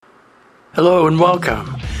Hello and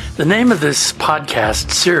welcome. The name of this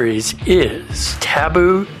podcast series is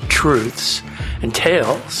Taboo Truths and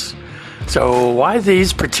Tales. So why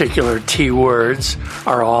these particular T words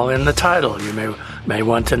are all in the title, you may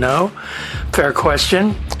want to know. Fair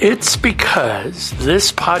question. It's because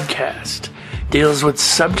this podcast deals with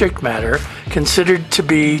subject matter considered to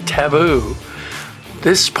be taboo.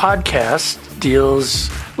 This podcast deals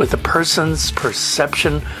with a person's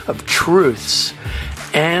perception of truths,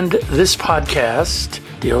 and this podcast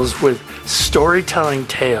deals with storytelling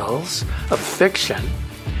tales of fiction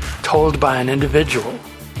told by an individual.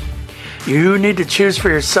 You need to choose for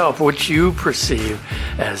yourself which you perceive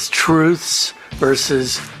as truths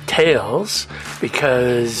versus tales,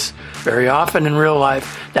 because very often in real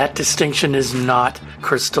life that distinction is not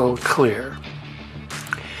crystal clear.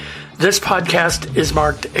 This podcast is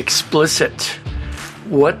marked explicit.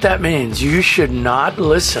 What that means, you should not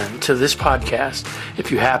listen to this podcast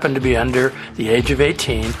if you happen to be under the age of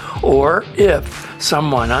 18, or if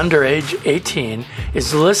someone under age 18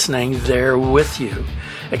 is listening there with you.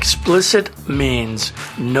 Explicit means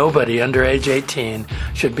nobody under age 18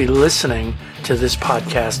 should be listening to this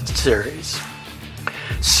podcast series.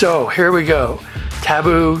 So here we go.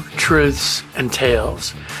 Taboo Truths and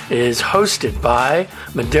Tales is hosted by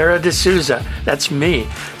Madeira D'Souza. That's me.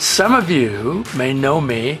 Some of you may know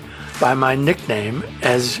me by my nickname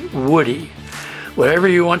as Woody. Whatever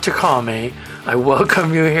you want to call me, I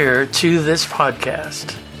welcome you here to this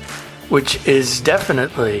podcast, which is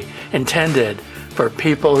definitely intended for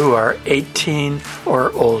people who are 18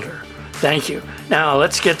 or older. Thank you. Now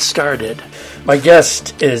let's get started. My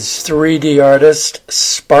guest is 3D artist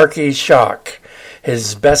Sparky Shock.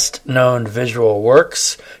 His best-known visual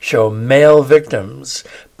works show male victims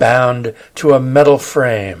bound to a metal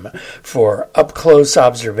frame for up-close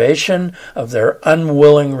observation of their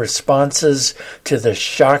unwilling responses to the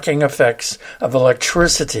shocking effects of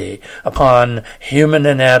electricity upon human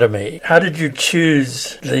anatomy. How did you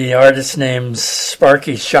choose the artist name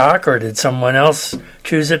Sparky Shock, or did someone else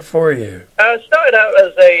choose it for you? It started out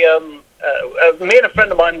as me and a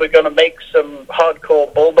friend of mine were going to make some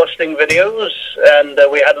hardcore ball-busting videos, and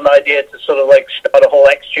we had an idea to sort of start a whole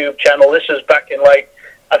XTube channel. This was back in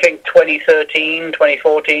I think 2013,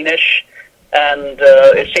 2014-ish, and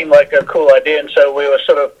it seemed like a cool idea, and so we were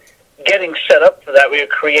sort of getting set up for that. We were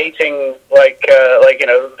creating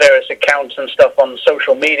various accounts and stuff on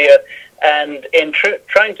social media, and in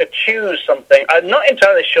trying to choose something, I'm not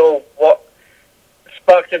entirely sure what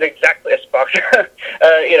sparked it exactly. Sparked,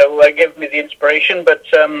 gave me the inspiration. But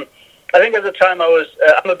I think at the time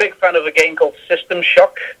I'm a big fan of a game called System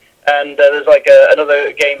Shock, and there's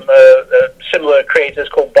another game similar creators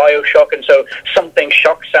called BioShock, and so Something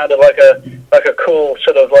Shock sounded like a cool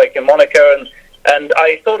sort of a moniker, and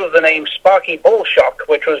I thought of the name Sparky Ball Shock,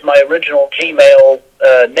 which was my original Gmail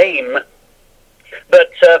name.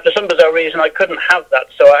 But for some bizarre reason, I couldn't have that,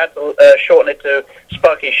 so I had to shorten it to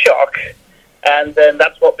Sparky Shock. And then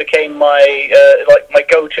that's what became my my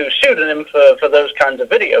go-to pseudonym for those kinds of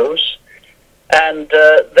videos. And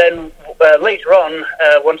then later on,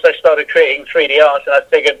 once I started creating 3D art, and I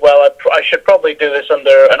figured, well, I should probably do this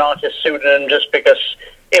under an artist pseudonym just because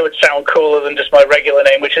it would sound cooler than just my regular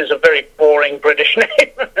name, which is a very boring British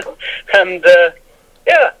name. And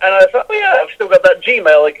and I thought, I've still got that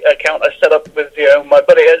Gmail account I set up with my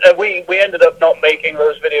buddy. We ended up not making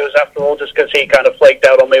those videos after all, just because he kind of flaked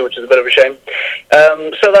out on me, which is a bit of a shame.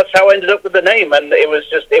 So that's how I ended up with the name, and it was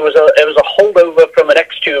a holdover from an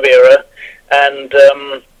XTube era, and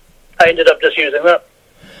I ended up just using that.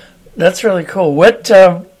 That's really cool.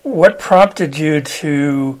 What prompted you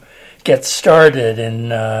to get started in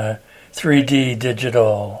 3D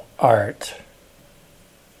digital art?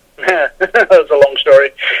 That's a long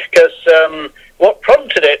story, because what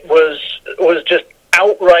prompted it was just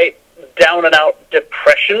outright down-and-out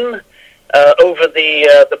depression over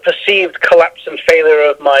the perceived collapse and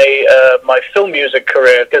failure of my film music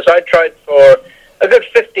career, because I tried for a good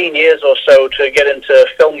 15 years or so to get into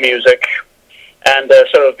film music and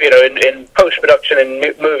in post-production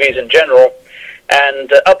in movies in general.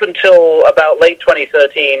 And up until about late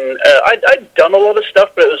 2013, I'd done a lot of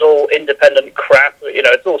stuff, but it was all independent crap.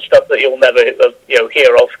 It's all stuff that you'll never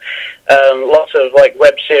hear of. Lots of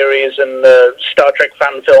web series and Star Trek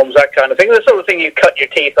fan films, that kind of thing. The sort of thing you cut your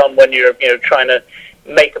teeth on when you're trying to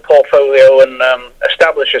make a portfolio and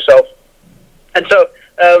establish yourself. And so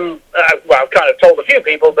I've kind of told a few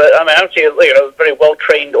people, but I'm actually a very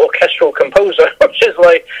well-trained orchestral composer, which is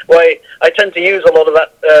why I tend to use a lot of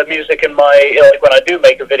that music in my, like when I do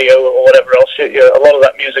make a video or whatever else, a lot of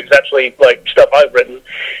that music is actually like stuff I've written.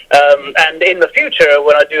 And in the future,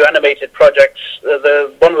 when I do animated projects,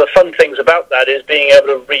 one of the fun things about that is being able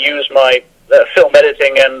to reuse my film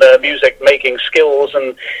editing and music making skills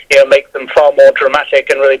and make them far more dramatic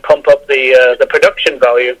and really pump up the production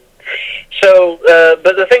value. So,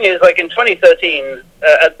 but the thing is, like in 2013,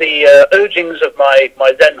 at the urgings of my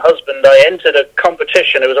then husband, I entered a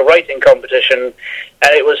competition. It was a writing competition,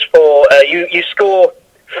 and it was for you score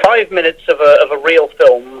 5 minutes of a real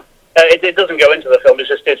film. It doesn't go into the film.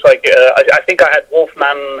 It's like I think I had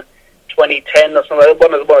Wolfman 2010 or something.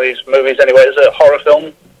 One of these movies anyway. It was a horror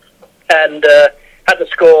film, and had to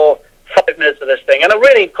score 5 minutes of this thing, and I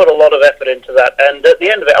really put a lot of effort into that. And at the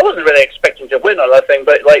end of it, I wasn't really expecting to win on that thing,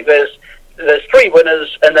 but like there's 3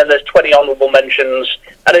 winners, and then there's 20 honorable mentions,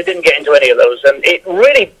 and I didn't get into any of those. And it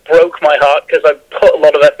really broke my heart because I put a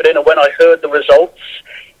lot of effort in, and when I heard the results,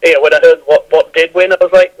 when I heard what did win, I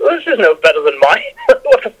was like, well, this is no better than mine.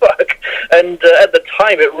 What the fuck? And at the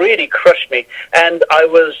time, it really crushed me, and I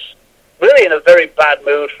was really in a very bad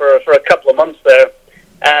mood for a couple of months there.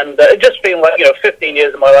 And it just feeling like, 15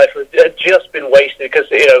 years of my life had just been wasted because,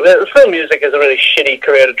 film music is a really shitty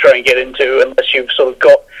career to try and get into unless you've sort of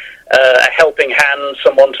got a helping hand,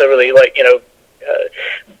 someone to really,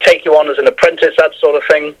 take you on as an apprentice, that sort of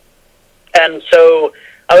thing. And so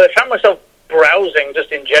I found myself browsing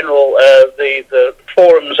just in general the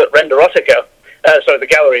forums at Renderotica, the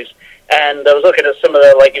galleries, and I was looking at some of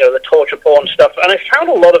the torture porn stuff, and I found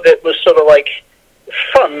a lot of it was sort of like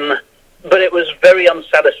fun, but it was very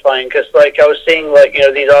unsatisfying because, I was seeing,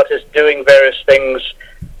 these artists doing various things,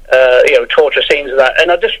 torture scenes and that,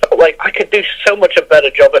 and I just felt like I could do so much a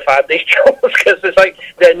better job if I had these jobs because it's like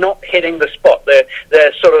they're not hitting the spot.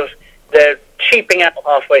 They're cheaping out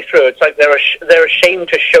halfway through. It's like they're ashamed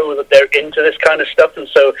to show that they're into this kind of stuff, and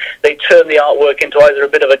so they turn the artwork into either a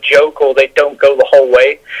bit of a joke or they don't go the whole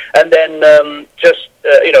way. And then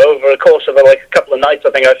over a course of a couple of nights,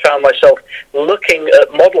 I think I found myself looking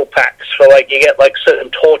at model packs for you get certain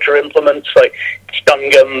torture implements like stun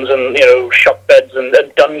guns and shock beds and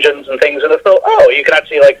dungeons and things, and I thought, oh, you can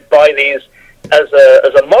actually buy these as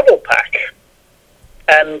a model pack,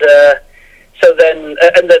 and so then,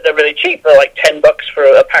 and they're really cheap. They're like $10 for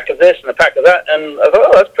a pack of this and a pack of that. And I thought,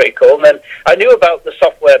 oh, that's pretty cool. And then I knew about the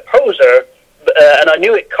software Poser, and I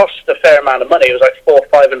knew it cost a fair amount of money. It was like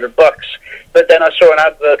 $400 or $500. But then I saw an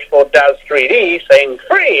advert for DAZ 3D saying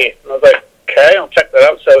free. And I was like, okay, I'll check that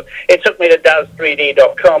out. So it took me to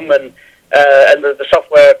DAZ3D.com, and the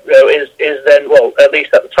software is then, well, at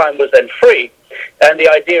least at the time, was then free. And the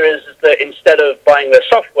idea is that instead of buying their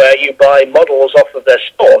software, you buy models off of their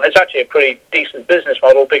store. It's actually a pretty decent business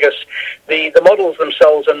model because the models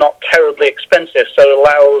themselves are not terribly expensive, so it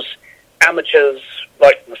allows amateurs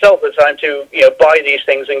like myself at the time to buy these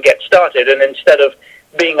things and get started. And instead of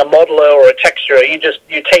being a modeler or a texturer,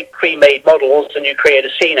 you take pre-made models and you create a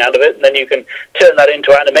scene out of it, and then you can turn that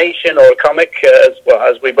into animation or a comic,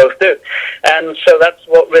 as we both do. And so that's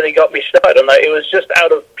what really got me started. And it was just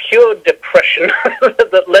out of pure depression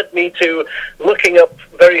that led me to looking up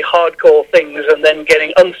very hardcore things and then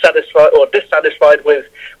getting unsatisfied or dissatisfied with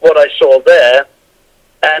what I saw there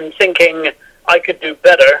and thinking I could do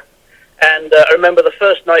better. And I remember the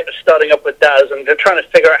first night of starting up with DAZ and trying to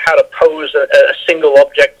figure out how to pose a single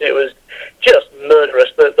object. It was just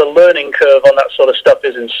murderous. The learning curve on that sort of stuff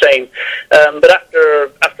is insane. But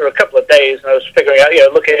after a couple of days, and I was figuring out,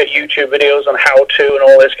 looking at YouTube videos on how to and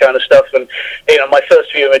all this kind of stuff. And, my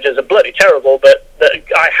first few images are bloody terrible, but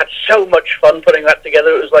I had so much fun putting that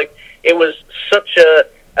together. It was such a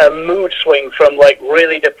mood swing from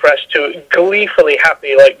really depressed to gleefully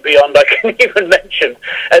happy, beyond I can even mention,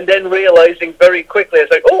 and then realizing very quickly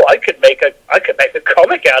it's like, oh, I could make a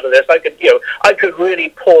comic out of this. I could really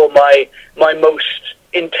pour my most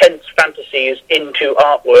intense fantasies into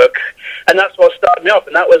artwork, and that's what started me off.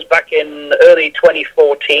 And that was back in early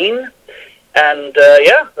 2014, and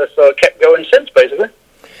that's sort of kept going since, basically.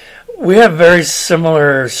 We have very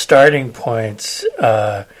similar starting points.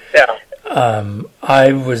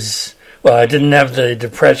 I didn't have the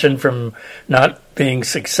depression from not being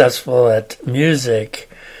successful at music,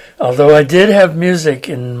 although I did have music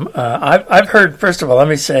in, I've heard, first of all, let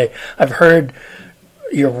me say, I've heard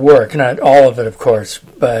your work, not all of it, of course,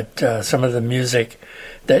 but some of the music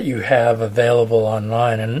that you have available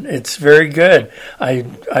online, and it's very good. I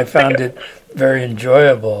found it very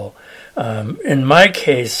enjoyable. In my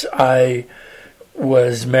case, I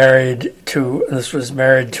was married to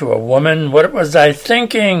a woman. What was I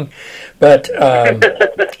thinking? But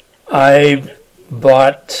I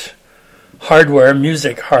bought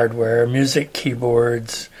music hardware, music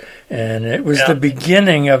keyboards, and it was the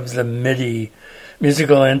beginning of the MIDI,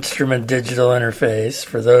 musical instrument digital interface.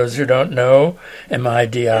 For those who don't know,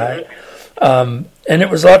 MIDI. And it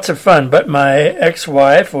was lots of fun, but my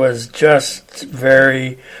ex-wife was just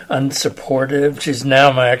very unsupportive. She's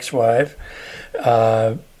now my ex-wife.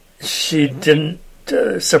 She didn't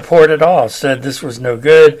support at all, said this was no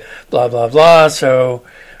good, blah, blah, blah, so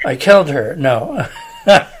I killed her. No.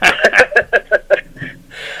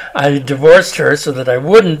 I divorced her so that I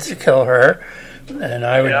wouldn't kill her, and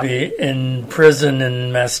I would be in prison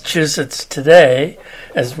in Massachusetts today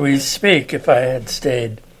as we speak if I had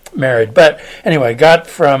stayed married. But anyway, got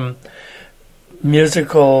from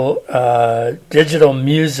musical digital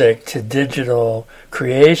music to digital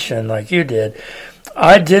creation like you did.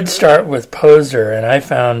 I did start with Poser, and I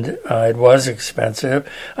found it was expensive.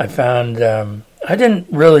 I found I didn't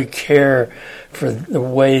really care for the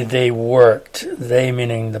way they worked, they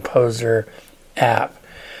meaning the Poser app.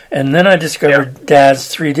 And then I discovered Daz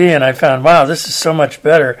 3D, and I found, wow, this is so much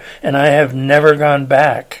better, and I have never gone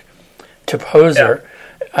back to Poser.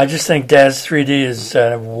 I just think Daz 3D is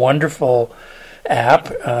a wonderful app.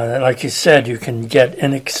 Like you said, you can get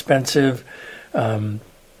inexpensive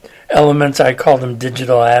elements. I call them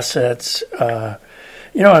digital assets.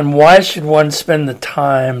 And why should one spend the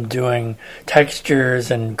time doing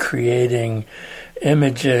textures and creating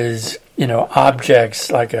images,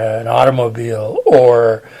 objects like an automobile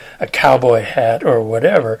or a cowboy hat or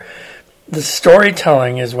whatever? The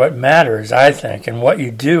storytelling is what matters, I think, and what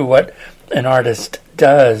you do, what an artist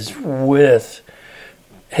does with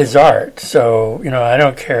his art. So, I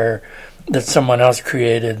don't care that someone else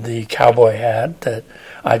created the cowboy hat, that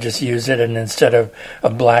I just use it, and instead of a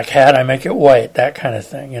black hat, I make it white, that kind of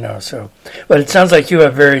thing, so. But it sounds like you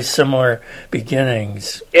have very similar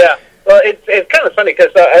beginnings. Yeah. Well, it's kind of funny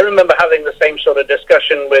because I remember having the same sort of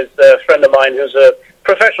discussion with a friend of mine who's a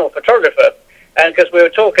professional photographer, and because we were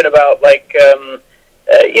talking about,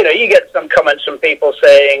 you get some comments from people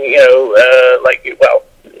saying,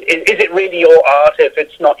 is it really your art if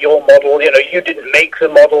it's not your model? You didn't make the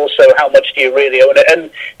model, so how much do you really own it?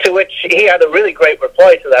 And to which he had a really great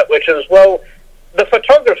reply to that, which was, well, the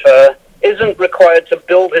photographer isn't required to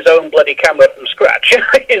build his own bloody camera from scratch.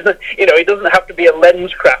 He doesn't have to be a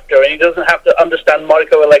lens crafter, and he doesn't have to understand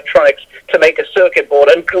microelectronics to make a circuit board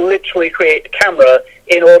and literally create a camera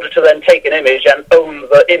in order to then take an image and own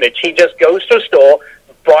the image. He just goes to a store,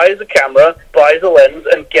 buys a camera, buys a lens,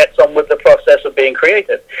 and gets on with the process of being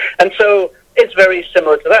creative. And so it's very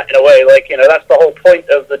similar to that in a way. That's the whole point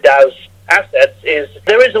of the Daz assets, is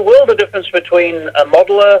there is a world of difference between a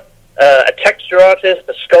modeler, a texture artist,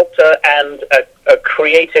 a sculptor, and a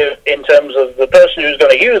creative in terms of the person who's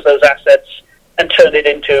going to use those assets and turn it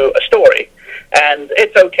into a story. And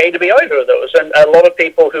it's okay to be either of those. And a lot of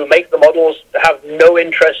people who make the models have no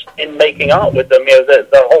interest in making art with them.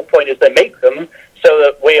 The whole point is they make them so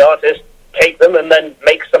that we artists take them and then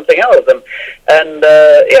make something out of them. And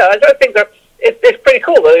I think it's pretty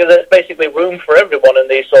cool. There's basically room for everyone in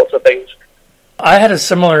these sorts of things. I had a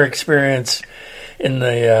similar experience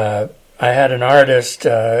I had an artist,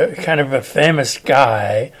 kind of a famous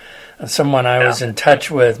guy, someone I was in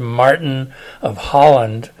touch with, Martin of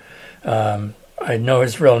Holland. I know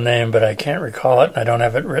his real name, but I can't recall it. I don't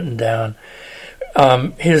have it written down.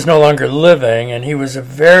 He is no longer living, and he was a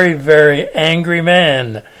very, very angry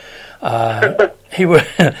man.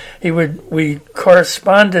 We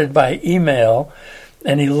corresponded by email,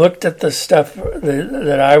 and he looked at the stuff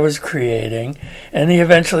that I was creating, and he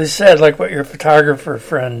eventually said, like what your photographer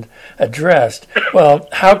friend addressed, well,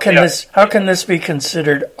 how can this be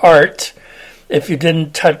considered art if you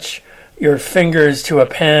didn't touch your fingers to a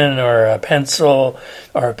pen or a pencil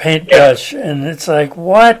or a paintbrush? And it's like,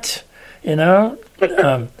 what?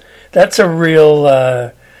 That's a real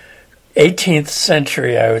 18th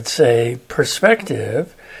century, I would say,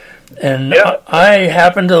 perspective. And I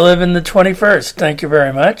happen to live in the 21st. Thank you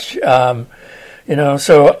very much.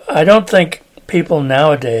 So I don't think people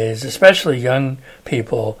nowadays, especially young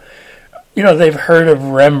people, they've heard of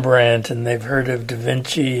Rembrandt and they've heard of Da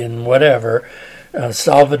Vinci and whatever,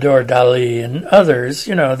 Salvador Dali and others,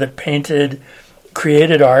 that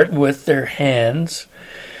created art with their hands.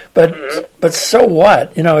 But so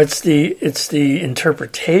what? It's the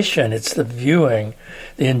interpretation, it's the viewing,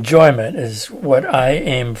 the enjoyment is what I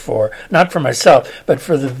aim for. Not for myself, but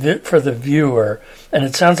for the viewer. And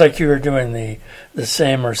it sounds like you were doing the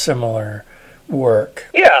same or similar work?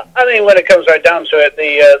 Yeah, I mean, when it comes right down to it,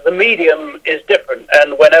 the medium is different,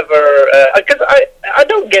 and whenever because I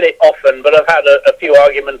don't get it often, but I've had a few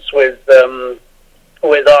arguments with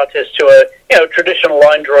artists who are traditional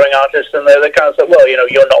line drawing artists, and they're kind of say, well,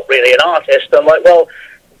 you're not really an artist. I'm like, well,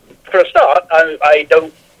 for a start, I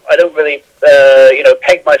don't really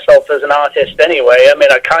peg myself as an artist anyway. I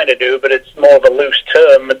mean, I kind of do, but it's more of a loose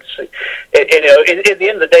term. At the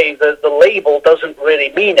end of the day, the label doesn't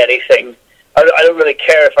really mean anything. I don't really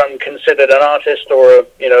care if I'm considered an artist or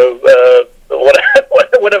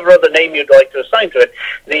whatever other name you'd like to assign to it.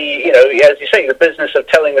 As you say, the business of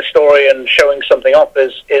telling the story and showing something off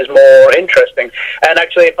is more interesting. And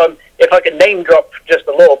actually, if I can name drop just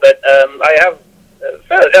a little bit, I have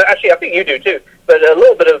actually I think you do too. But a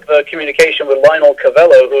little bit of communication with Lionel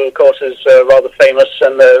Cavello, who of course is rather famous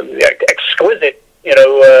and exquisite,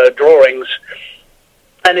 drawings.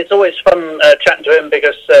 And it's always fun chatting to him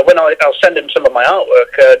because when I'll send him some of my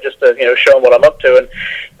artwork just to show him what I'm up to, and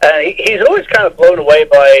he's always kind of blown away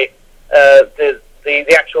by the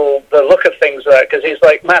look of things there, because he's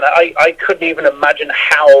like, man, I couldn't even imagine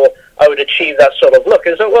how I would achieve that sort of look.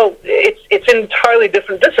 And so, well, it's an entirely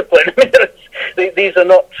different discipline. I mean, these are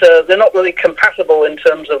not they're not really compatible in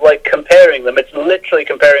terms of like comparing them. It's literally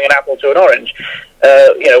comparing an apple to an orange.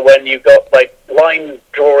 When you've got like line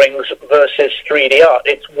drawings versus 3D art,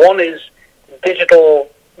 one is digital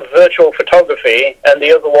virtual photography, and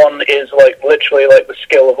the other one is like literally like the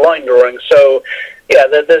skill of line drawing. So yeah,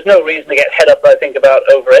 there's no reason to get head up, I think, about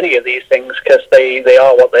over any of these things, because they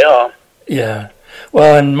are what they are. Yeah.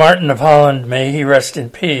 Well, and Martin of Holland, may he rest in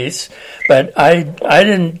peace, but I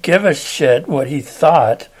didn't give a shit what he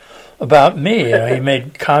thought about me. He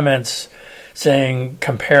made comments saying,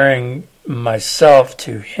 comparing myself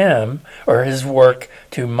to him or his work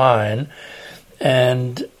to mine.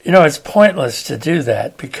 And, it's pointless to do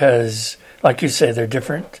that because, like you say, they're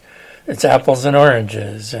different. It's apples and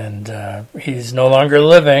oranges, and he's no longer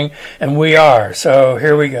living, and we are. So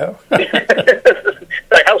here we go.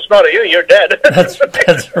 Like, how smart are you? You're dead. That's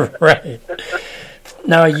right.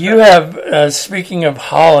 Now, you have, speaking of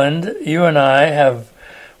Holland, you and I have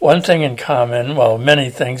one thing in common, well, many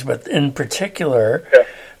things, but in particular,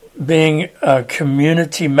 being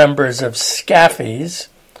community members of Scaffies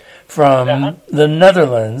from the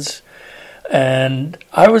Netherlands. And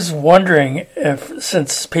I was wondering if,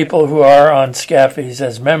 since people who are on Scaffies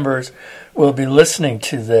as members will be listening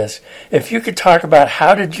to this, if you could talk about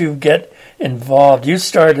how did you get involved? You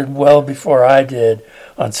started well before I did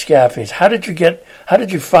on Scaffies. How did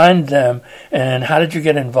you find them, and how did you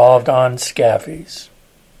get involved on Scaffies?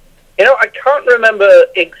 I can't remember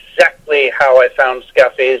exactly how I found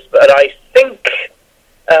Scaffies, but I think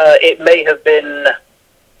it may have been,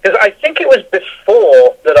 because I think it was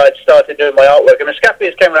before that I'd started doing my artwork. I mean,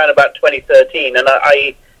 Scaffies came around about 2013, and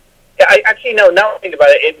I actually, no, now I think about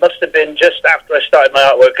it, it must have been just after I started my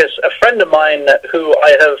artwork, because a friend of mine who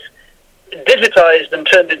I have digitized and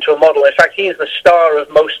turned into a model, in fact, he's the star of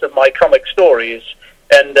most of my comic stories,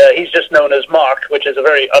 and he's just known as Mark, which is a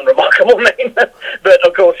very unremarkable name, but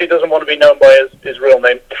of course he doesn't want to be known by his real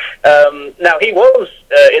name. Now, he was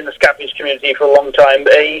in the Scaffies community for a long time.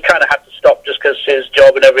 He kind of had to stop just because his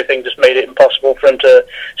job and everything just made it impossible for him to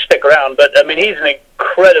stick around, but I mean, he's an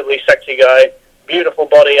incredibly sexy guy, beautiful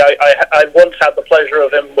body. I once had the pleasure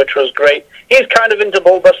of him, which was great. He's kind of into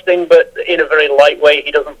bull busting, but in a very light way.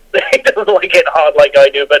 He doesn't like it hard like I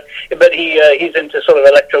do, but he's into sort of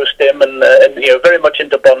electro stim and very much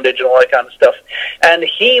into bondage and all that kind of stuff. And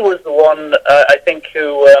he was the one I think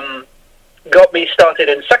who got me started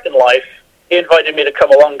in Second Life. He invited me to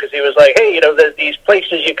come along because he was like, hey, there's these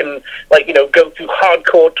places you can, go through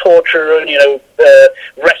hardcore torture and,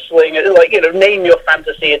 wrestling, name your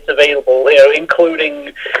fantasy, it's available,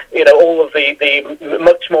 including, all of the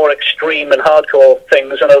much more extreme and hardcore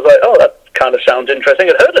things. And I was like, oh, that kind of sounds interesting.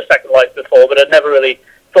 I'd heard of Second Life before, but I'd never really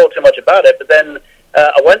thought too much about it. But then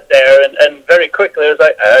I went there, and very quickly I was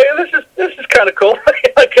like, this is kind of cool.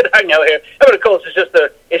 I could hang out here. I mean, of course,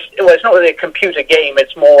 it's not really a computer game.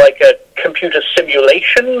 It's more like a computer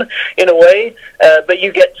simulation in a way. But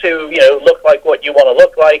you get to look like what you want to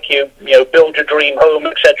look like. You build your dream home,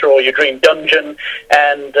 etc., or your dream dungeon,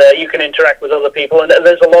 and you can interact with other people. And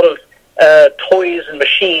there's a lot of toys and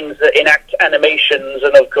machines that enact animations,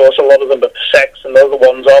 and of course, a lot of them are for sex, and the other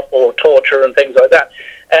ones are for torture and things like that.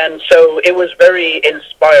 And so it was very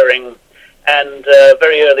inspiring, and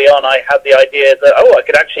very early on I had the idea that, I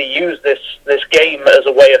could actually use this game as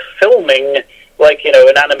a way of filming,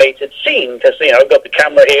 an animated scene, because, I've got the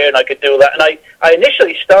camera here and I could do that. And I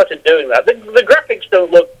initially started doing that. The graphics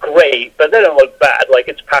don't look great, but they don't look bad,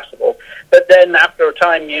 it's passable. But then after a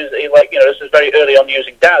time, this is very early on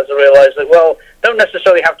using DAZ, I realized that, well, don't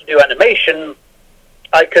necessarily have to do animation.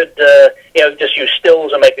 I could, just use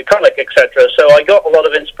stills and make a comic, etc. So I got a lot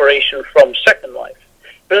of inspiration from Second Life.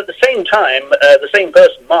 But at the same time, the same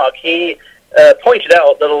person, Mark, he pointed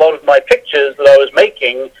out that a lot of my pictures that I was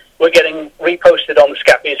making were getting reposted on the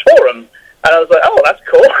Scaffies forum. And I was like, oh, that's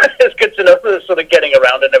cool. It's good to know that it's sort of getting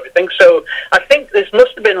around and everything. So I think this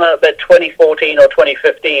must have been about 2014 or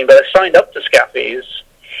 2015, but I signed up to Scaffies.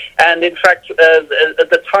 And in fact, at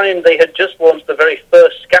the time, they had just launched the very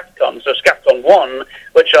first SCAFCON, so SCAFCON 1,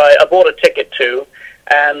 which I bought a ticket to.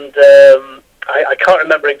 And I can't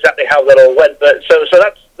remember exactly how that all went, but so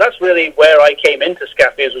that's really where I came into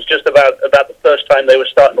Scaffies, was just about the first time they were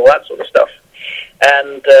starting all that sort of stuff.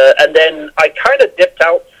 And then I kind of dipped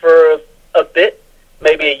out for a bit,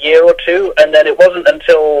 maybe a year or two, and then it wasn't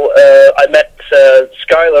until I met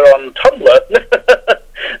Skylar on Tumblr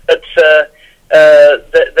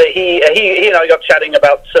that he and I got chatting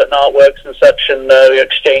about certain artworks and such, and we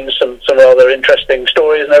exchanged some rather interesting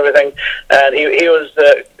stories and everything. And he was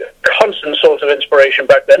a constant source of inspiration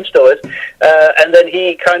back then, still is. And then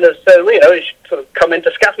he kind of said, you should sort of come into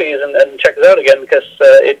Scaffies and check it out again, because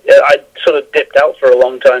I sort of dipped out for a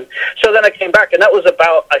long time. So then I came back, and that was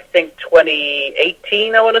about, I think,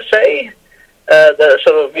 2018, I want to say, that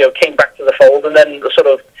sort of, came back to the fold, and then sort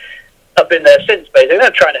of I've been there since, basically.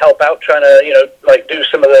 I'm trying to help out, trying to, do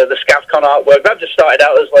some of the SCAFCON artwork. But I've just started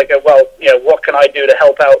out as what can I do to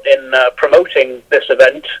help out in promoting this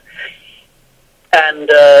event? And,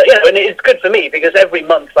 and it's good for me, because every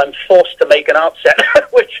month I'm forced to make an art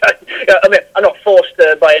set, which, I'm not forced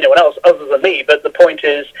by anyone else other than me, but the point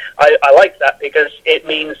is, I like that, because it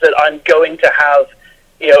means that I'm going to have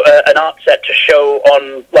an art set to show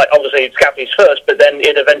on, obviously it's Scaffies first, but then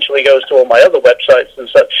it eventually goes to all my other websites and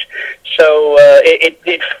such. So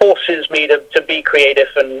it forces me to be creative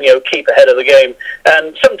and, keep ahead of the game.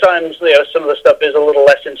 And sometimes, some of the stuff is a little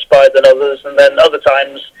less inspired than others, and then other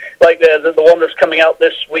times, like the one that's coming out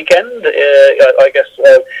this weekend, I guess,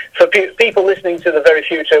 for people listening to the very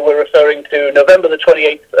future, we're referring to November the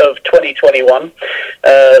 28th of 2021. So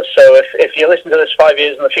if you listen to this 5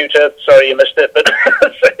 years in the future, sorry you missed it, but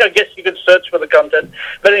I guess you could search for the content.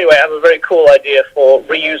 But anyway, I have a very cool idea for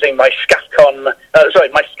reusing my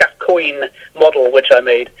my SCAFCOin model, which I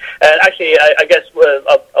made. And actually, I guess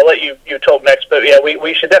I'll let you talk next, but yeah,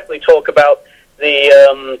 we should definitely talk about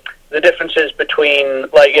the differences between,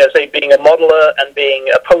 say, being a modeler and being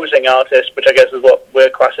a posing artist, which I guess is what we're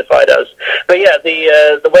classified as. But yeah,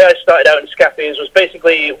 the way I started out in Scaffies was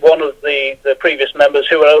basically one of the previous members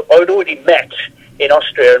who I had already met in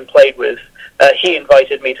Austria and played with. He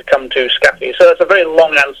invited me to come to Scaffies. So that's a very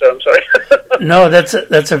long answer, I'm sorry. No,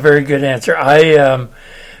 that's a very good answer. I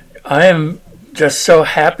am just so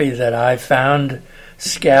happy that I found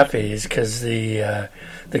Scaffies, because the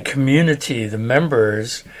community, the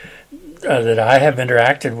members that I have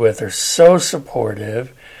interacted with are so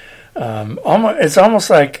supportive. It's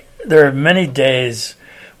almost like there are many days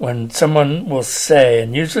when someone will say,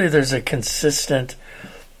 and usually there's a consistent,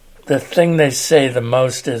 the thing they say the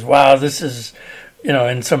most is, wow, this is,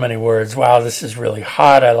 in so many words, wow, this is really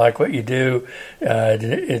hot. I like what you do.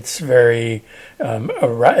 It's very,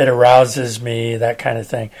 it arouses me, that kind of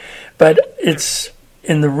thing. But it's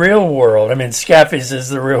in the real world. I mean, Scaffies is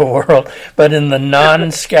the real world, but in the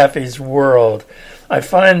non-Scaffies world, I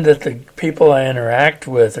find that the people I interact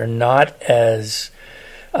with are not as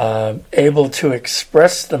able to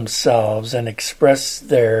express themselves and express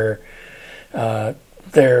their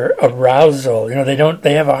arousal.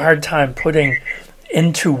 They have a hard time putting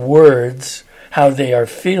into words how they are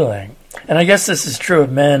feeling. And I guess this is true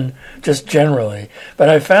of men just generally. But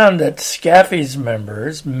I found that Scaffies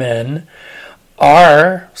members, men,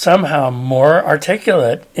 are somehow more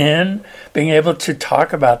articulate in being able to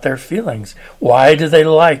talk about their feelings. Why do they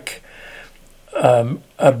like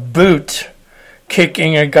a boot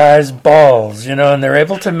kicking a guy's balls? And they're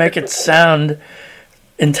able to make it sound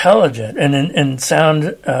intelligent and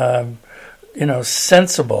sound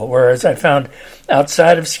sensible, whereas I found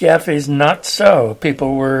outside of Scaffies not so.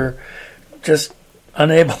 People were just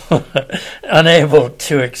unable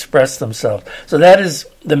to express themselves. So that is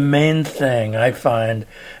the main thing I find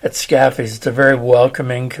at Scaffies. It's a very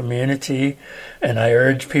welcoming community, and I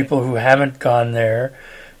urge people who haven't gone there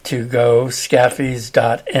to go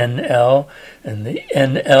scaffies.nl, and the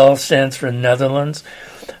NL stands for Netherlands.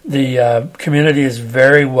 The community is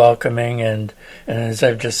very welcoming and as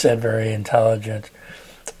I've just said, very intelligent.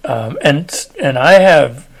 And I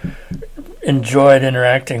have enjoyed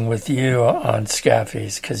interacting with you on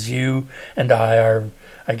Scaffies, because you and I are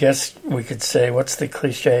I guess we could say, what's the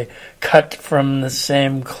cliche, cut from the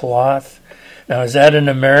same cloth. Now, is that an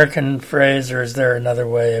American phrase, or is there another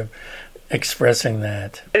way of expressing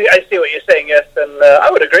that? I see what you're saying, yes, and I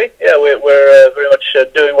would agree. Yeah, we're very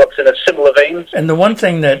much doing what's in a similar vein. And the one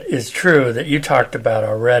thing that is true that you talked about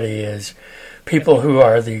already is people who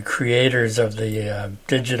are the creators of the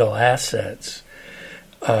digital assets.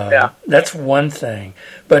 That's one thing.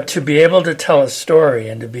 But to be able to tell a story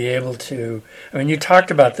and to be able to... I mean, you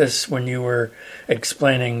talked about this when you were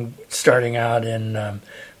explaining starting out in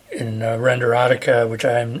Renderotica, which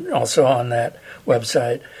I'm also on that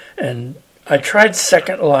website. And I tried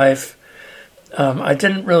Second Life. I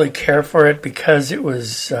didn't really care for it because it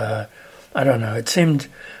was, I don't know, it seemed,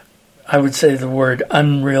 I would say the word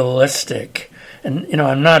unrealistic. And, you know,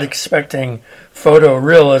 I'm not expecting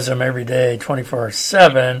photorealism every day,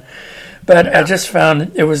 24/7, but I just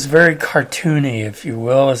found it was very cartoony, if you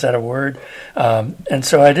will. Is that a word? And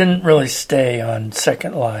so I didn't really stay on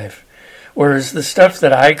Second Life. Whereas the stuff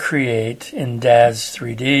that I create in DAZ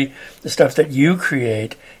 3D, the stuff that you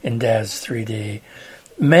create in DAZ 3D,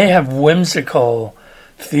 may have whimsical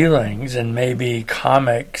feelings and maybe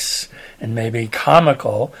comics and maybe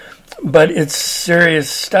comical, but it's serious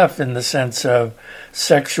stuff in the sense of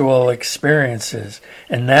sexual experiences.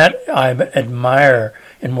 And that I admire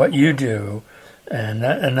in what you do, and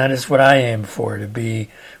that is what I aim for, to be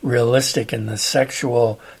realistic in the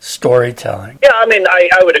sexual storytelling. Yeah, I mean,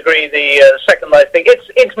 I would agree. The Second Life thing,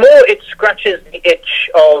 it's more, it scratches the itch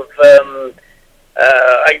of,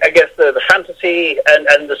 I guess, the fantasy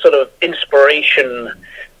and the sort of inspiration.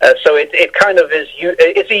 So it kind of is,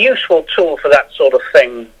 it's a useful tool for that sort of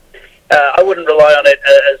thing. I wouldn't rely on it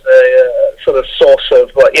as a sort of source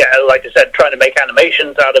of, like I said, trying to make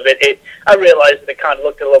animations out of it. I realized that it kind of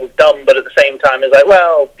looked a little dumb, but at the same time, it's like,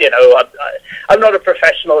 well, you know, I'm not a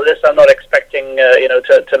professional at this. I'm not expecting,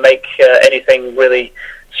 to make anything really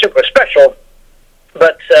super special.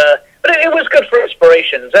 But it was good for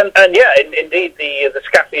inspirations, and yeah, indeed, the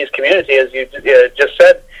Scaffies community, as you just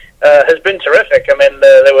said, has been terrific. I mean,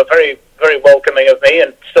 they were very, very welcoming of me,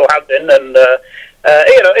 and still have been, and.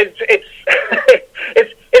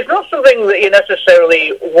 It's not something that you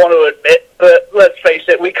necessarily want to admit, but let's face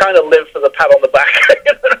it, we kind of live for the pat on the back.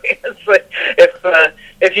 It's like,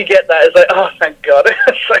 if you get that, it's like, oh, thank God.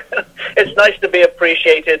 It's nice to be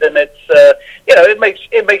appreciated, and it's it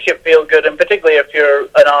makes you feel good, and particularly if you're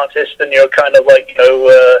an artist and you're kind of like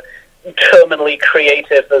terminally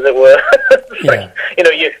creative, as it were. Like,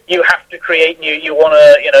 you have to create, and you want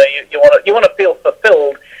to you want to feel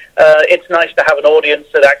fulfilled. It's nice to have an audience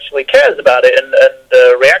that actually cares about it and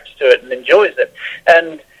reacts to it and enjoys it.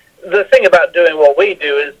 And the thing about doing what we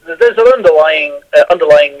do is that there's an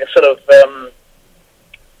underlying sort of,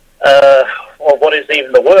 or what is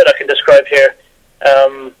even the word I can describe here?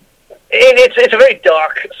 It's a very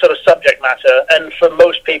dark sort of subject matter, and for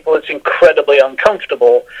most people it's incredibly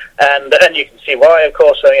uncomfortable, and you can see why, of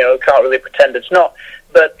course. Can't really pretend it's not,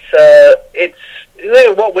 but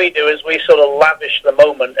what we do is we sort of lavish the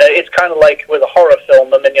moment. It's kind of like with a horror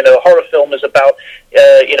film. I mean, a horror film is about,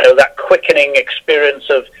 that quickening experience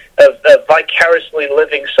of vicariously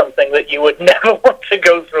living something that you would never want to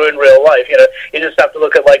go through in real life. You just have to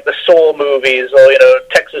look at, like, the Saw movies or,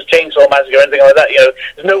 Texas Chainsaw Massacre or anything like that.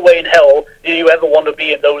 There's no way in hell do you ever want to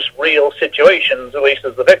be in those real situations, at least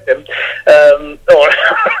as the victim, or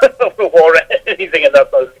anything in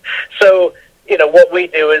that moment. So, what we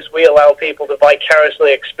do is we allow people to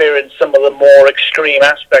vicariously experience some of the more extreme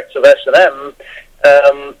aspects of S&M,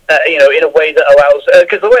 in a way that allows...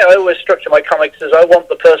 Because the way I always structure my comics is I want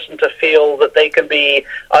the person to feel that they can be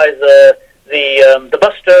either the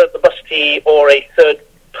buster, the bustee, or a third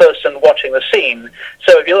person watching the scene.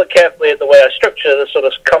 So if you look carefully at the way I structure the sort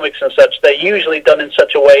of comics and such, they're usually done in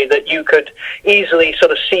such a way that you could easily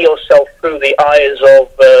sort of see yourself through the eyes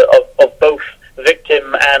of both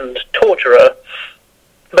victim and torturer,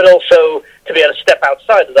 but also to be able to step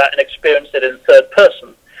outside of that and experience it in third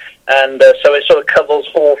person. And so it sort of covers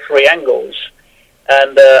all three angles.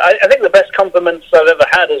 And I think the best compliments I've ever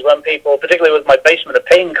had is when people, particularly with my Basement of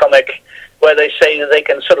Pain comic, where they say that they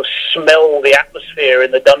can sort of smell the atmosphere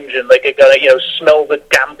in the dungeon. They could smell the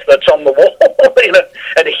damp that's on the wall,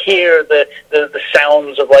 and hear the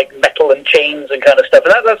sounds of, like, metal and chains and kind of stuff.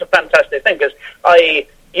 And that's a fantastic thing, because I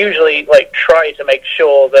usually try to make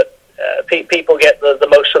sure that people get the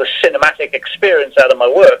most sort of cinematic experience out of my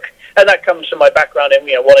work, and that comes from my background in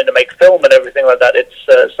wanting to make film and everything like that. It's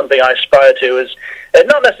something I aspire to, is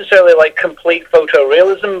not necessarily like complete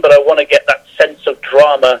photorealism, but I want to get that sense of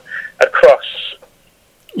drama across.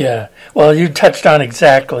 Yeah, well, you touched on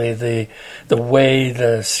exactly the way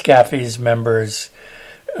the Scaffies members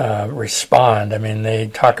respond. I mean, they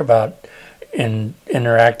talk about in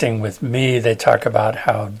interacting with me, they talk about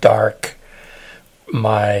how dark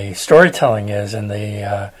my storytelling is, and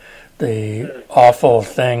the awful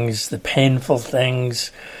things, the painful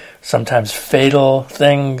things, sometimes fatal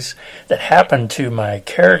things that happen to my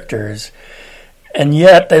characters. And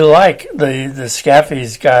yet they like, the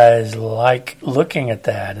Scaffies guys like looking at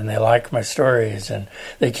that, and they like my stories, and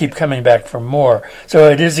they keep coming back for more. So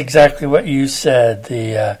it is exactly what you said,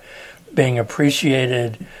 the being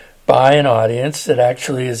appreciated by an audience that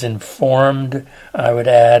actually is informed, I would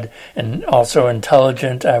add, and also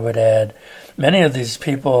intelligent, I would add. Many of these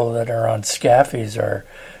people that are on Scaffies are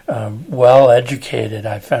well educated,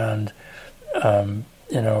 I found,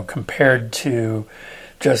 compared to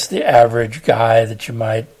just the average guy that you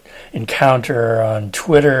might encounter on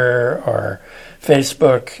Twitter or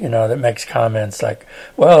Facebook, that makes comments like,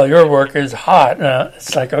 well, your work is hot.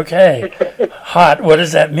 It's like, okay, hot, what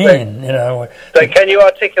does that mean? So can you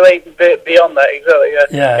articulate beyond that? Exactly, yeah.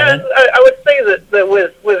 Yeah. And I would say that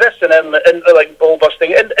with S&M and like ball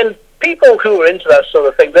busting and people who are into that sort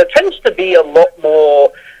of thing, there tends to be a lot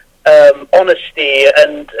more honesty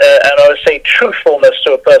and I would say truthfulness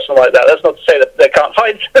to a person like that. That's not to say that they can't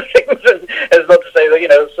hide things, and it's not to say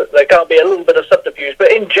that there can't be a little bit of subterfuge.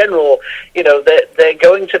 But in general, they're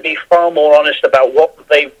going to be far more honest about what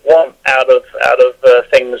they want out of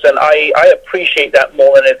things, and I appreciate that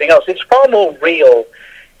more than anything else. It's far more real,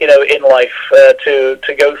 in life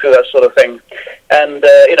to go through that sort of thing. And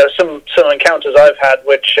some encounters I've had,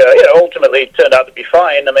 which ultimately turned out to be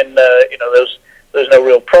fine. I mean, there's no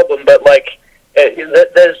real problem, but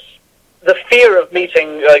there's the fear of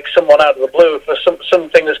meeting someone out of the blue for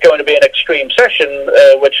something that's going to be an extreme session,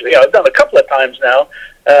 which I've done a couple of times now,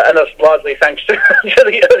 and that's largely thanks to, to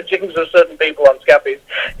the urgings of certain people on Scaffies,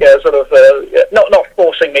 sort of not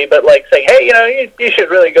forcing me, but saying, hey, you should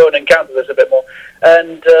really go and encounter this a bit more.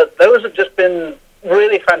 And those have just been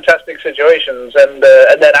really fantastic situations, and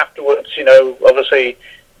then afterwards, obviously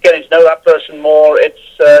getting to know that person more, it's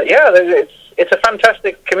a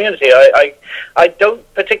fantastic community. I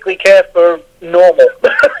don't particularly care for normal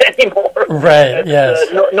anymore. Right.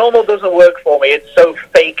 Yes. Normal doesn't work for me. It's so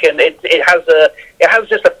fake, and it has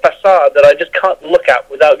just a facade that I just can't look at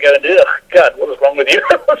without going, "Oh God, what is wrong with you?"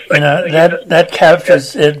 that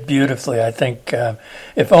captures it beautifully. I think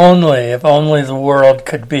if only the world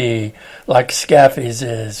could be like Scaffies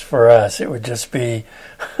is for us, it would just be.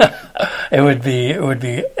 It would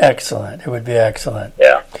be excellent. It would be excellent.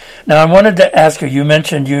 Yeah. Now, I wanted to ask you. You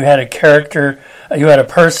mentioned you had a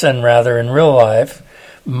person rather in real life,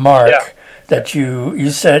 Mark. Yeah. That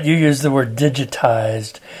you said you used the word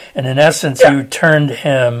digitized, and in essence, you turned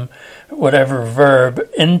him, whatever verb,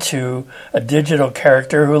 into a digital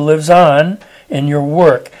character who lives on in your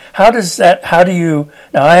work. Now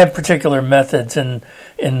I have particular methods in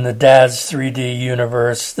the Daz 3D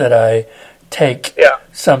universe that I take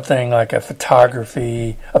something like a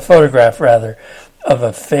photograph rather, of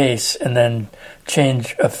a face, and then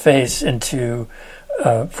change a face into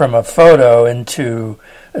from a photo into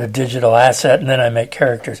a digital asset, and then I make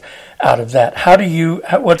characters out of that.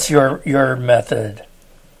 What's your method?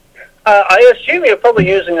 I assume you're probably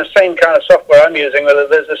using the same kind of software I'm using.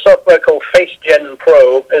 There's a software called FaceGen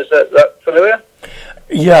Pro. Is that familiar?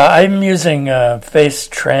 Yeah, I'm using Face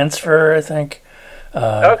Transfer, I think.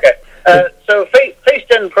 Okay. So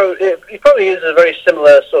FaceGen Pro, it probably uses a very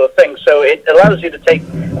similar sort of thing. So it allows you to take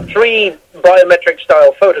 3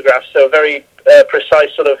 biometric-style photographs, so very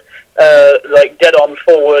precise sort of dead on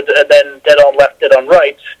forward and then dead on left, dead on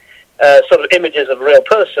right, sort of images of a real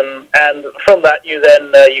person. And from that, you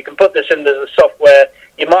can put this into the software.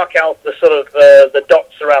 You mark out the sort of the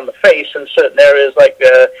dots around the face in certain areas, like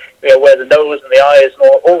where the nose and the eyes and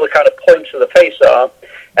all the kind of points of the face are.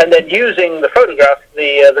 And then using the photograph,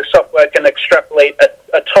 the software can extrapolate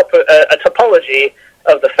a topology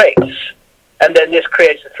of the face, and then this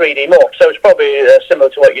creates a 3D morph. So it's probably similar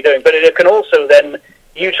to what you're doing, but it can also then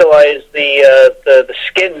utilize the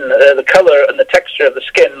skin, the color and the texture of the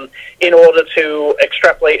skin in order to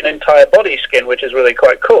extrapolate an entire body skin, which is really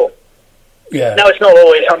quite cool. Yeah. Now, it's not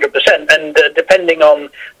always 100%, and depending on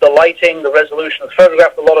the lighting, the resolution of the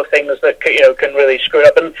photograph, a lot of things that can really screw it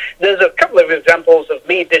up. And there's a couple of examples of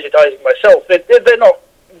me digitizing myself. They're not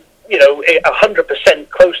 100%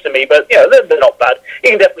 close to me, but they're not bad. You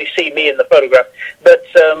can definitely see me in the photograph. But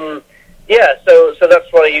so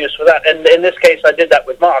that's what I use for that. And in this case, I did that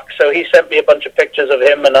with Mark. So he sent me a bunch of pictures of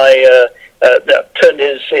him, and I turned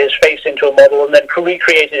his face into a model, and then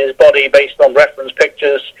recreated his body based on reference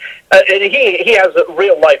pictures. And he has a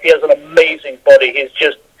real life. He has an amazing body. He's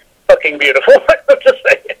just fucking beautiful. I have to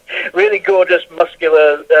say, really gorgeous,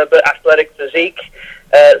 muscular, but athletic physique.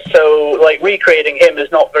 So, like, recreating him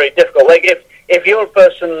is not very difficult. Like, if you're a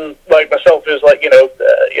person like myself who's like,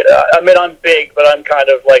 I mean, I'm big, but I'm kind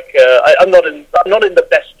of like, I'm not in the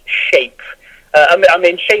best shape. I'm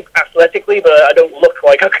in shape athletically, but I don't look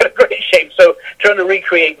like I've got a great shape. So trying to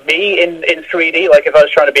recreate me in 3D, like if I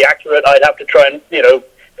was trying to be accurate, I'd have to try and,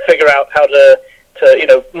 figure out how to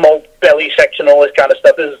mold belly section, all this kind of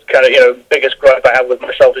stuff. This is kind of, biggest gripe I have with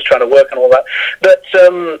myself is trying to work and all that. But,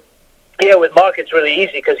 with Mark, it's really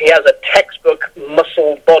easy because he has a textbook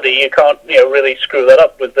muscle body. You can't, really screw that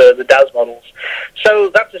up with the DAS models. So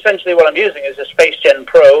that's essentially what I'm using is a SpaceGen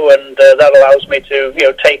Pro, and that allows me to,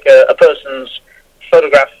 take a person's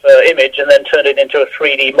photograph image and then turn it into a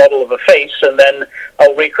 3D model of a face, and then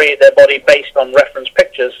I'll recreate their body based on reference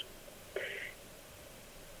pictures.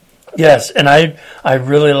 Yes, and I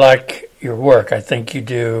really like your work. I think you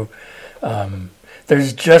do.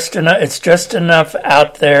 There's just enough. It's just enough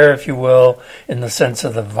out there, if you will, in the sense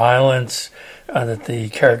of the violence that the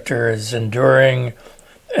character is enduring,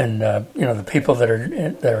 and the people that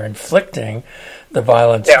are inflicting the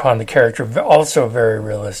violence upon the character, also very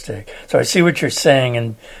realistic. So I see what you're saying,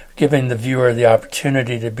 and giving the viewer the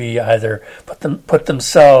opportunity to be either put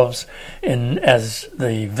themselves in as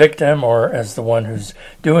the victim or as the one who's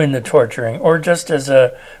doing the torturing, or just as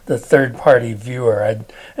the third party viewer. I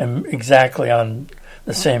am exactly on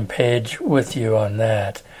the same page with you on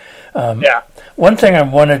that. One thing I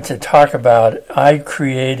wanted to talk about, I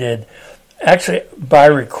created, actually by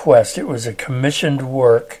request, it was a commissioned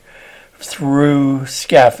work through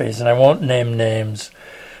Scaffies, and I won't name names.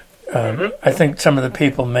 I think some of the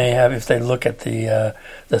people may have, if they look at the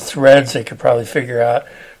threads, they could probably figure out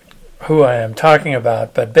who I am talking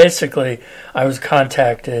about. But basically, I was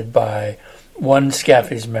contacted by one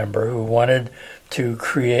Scaffies member who wanted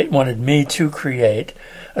me to create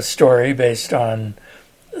a story based on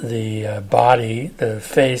the body, the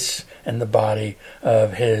face and the body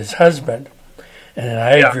of his husband. And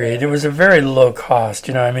I agreed. It was a very low cost,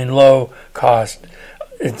 low cost.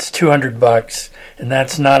 It's $200, and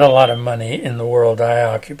that's not a lot of money in the world I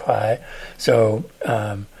occupy. So,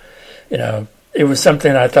 it was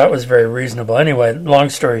something I thought was very reasonable. Anyway, long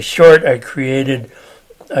story short, I didn't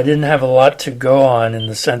have a lot to go on in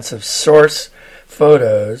the sense of source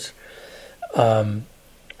photos. And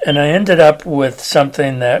I ended up with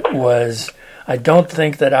something that was, I don't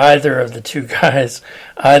think that either of the two Scaffies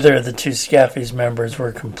members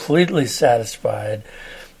were completely satisfied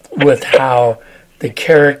with how the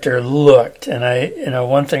character looked. And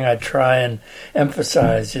one thing I try and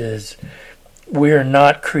emphasize is we're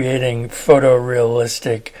not creating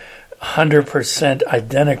photorealistic, 100%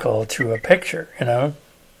 identical to a picture,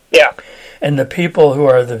 Yeah. And the people who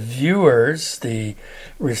are the viewers, the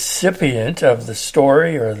recipient of the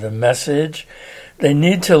story or the message, they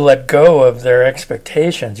need to let go of their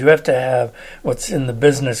expectations. You have to have what's in the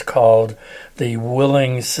business called the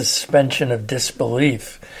willing suspension of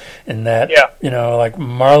disbelief. In that, like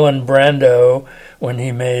Marlon Brando, when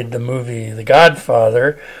he made the movie The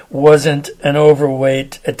Godfather, wasn't an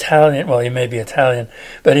overweight Italian. Well, he may be Italian,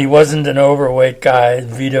 but he wasn't an overweight guy,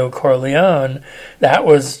 Vito Corleone. That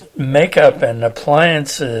was makeup and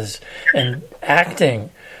appliances and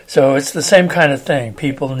acting. So it's the same kind of thing.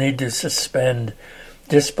 People need to suspend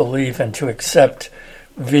disbelief and to accept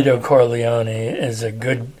Vito Corleone as a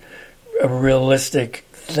realistic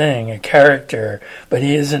thing, a character, but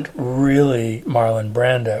he isn't really Marlon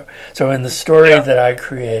Brando. So in the story that I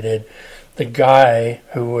created, the guy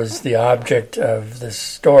who was the object of this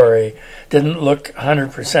story didn't look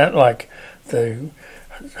 100% like the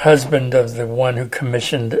husband of the one who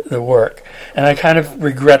commissioned the work. And I kind of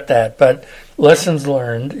regret that, but lessons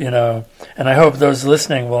learned, and I hope those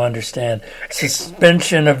listening will understand.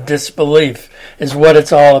 Suspension of disbelief is what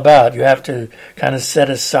it's all about. You have to kind of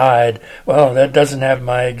set aside, well, that doesn't have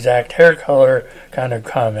my exact hair color kind of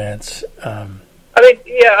comments. I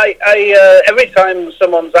every time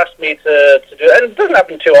someone's asked me to do it, and it doesn't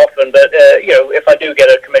happen too often, but, if I do get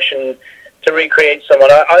a commission to recreate someone,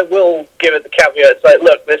 I will give it the caveat. It's like,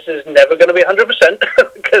 look, this is never going to be 100%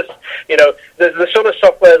 because, the sort of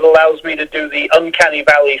software that allows me to do the uncanny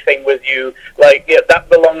valley thing with you, like, that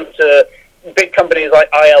belongs to big companies like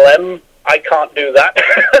ILM. I can't do that.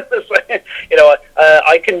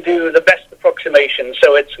 I can do the best approximation,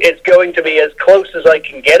 so it's going to be as close as I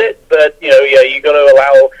can get it, but, you got to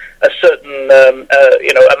allow a certain,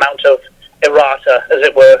 amount of errata, as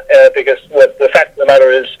it were, because the fact of the matter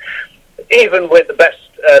is, even with the best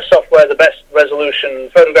software, the best resolution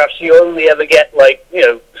photographs, you only ever get,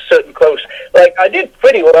 certain close. Like, I did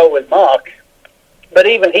pretty well with Mark, But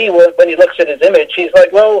even he, when he looks at his image, he's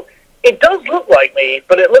like, well, it does look like me,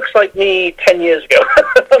 but it looks like me 10 years ago.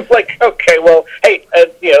 I'm like, okay, well, hey,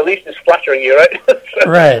 at least it's flattering you, right? So,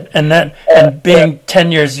 right, and being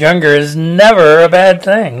 10 years younger is never a bad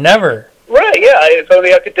thing, never. Right, yeah, if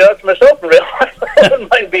only I could do that for myself in real life. I wouldn't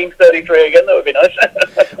mind being 33 again, that would be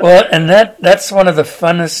nice. Well, and that's one of the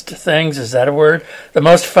funnest things, is that a word? The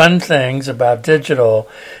most fun things about digital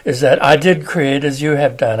is that I did create, as you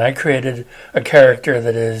have done, I created a character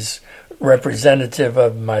that is representative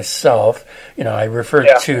of myself. I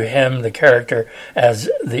refer to him, the character, as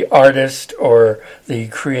the artist or the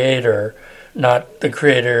creator, not the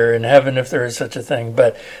creator in heaven, if there is such a thing,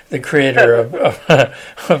 but the creator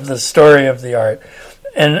of the story of the art.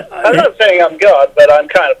 And I'm not saying I'm God, but I'm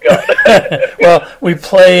kind of God. Well, we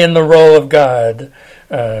play in the role of God.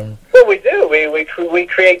 Well, we do. We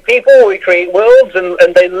create people, we create worlds,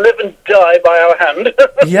 and they live and die by our hand.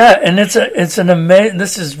 Yeah, and it's an amazing.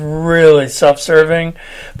 This is really self-serving,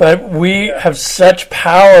 but we have such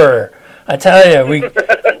power. I tell you,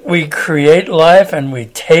 we create life and we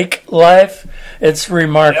take life. It's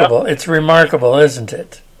remarkable. Yeah. It's remarkable, isn't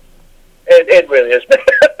it? It really is.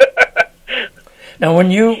 Now,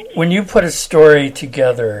 when you put a story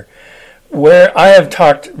together, where I have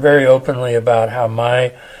talked very openly about how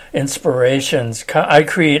my inspirations, I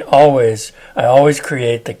always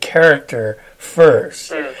create the character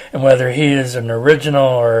first, and whether he is an original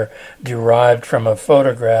or derived from a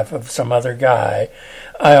photograph of some other guy,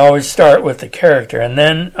 I always start with the character, and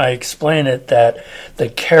then I explain it that the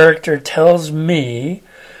character tells me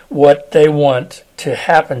what they want to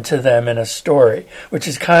happen to them in a story, which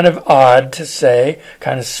is kind of odd to say,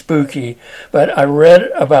 kind of spooky, but I read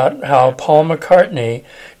about how Paul McCartney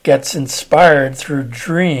gets inspired through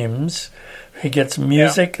dreams. He gets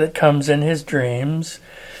music that comes in his dreams.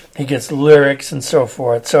 He gets lyrics and so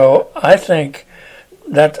forth. So I think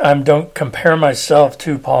that I don't compare myself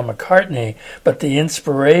to Paul McCartney, but the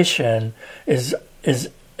inspiration is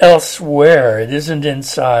elsewhere. It isn't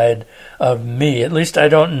inside of me. At least I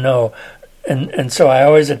don't know. And so I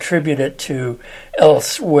always attribute it to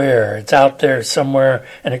elsewhere. It's out there somewhere,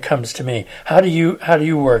 and it comes to me. How do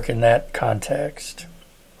you work in that context?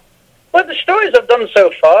 Well, the stories I've done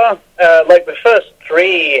so far, like the first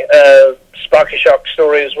 3 Sparky Shock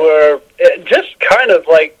stories, were just kind of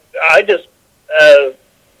like, I just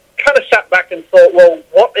kind of sat back and thought, well,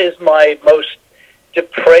 what is my most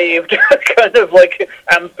depraved, kind of like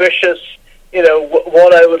ambitious,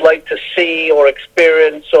 what I would like to see or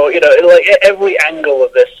experience, or, like every angle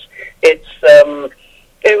of this.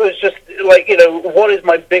 It was just like, what is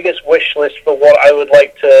my biggest wish list for what I would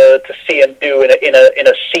like to see and do in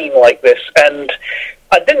a scene like this? And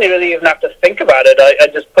I didn't really even have to think about it. I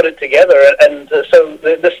just put it together. And so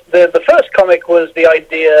the first comic was the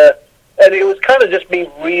idea, and it was kind of just me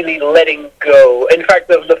really letting go. In fact,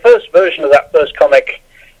 the first version of that first comic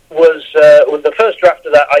was the first draft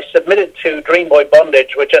of that I submitted to Dream Boy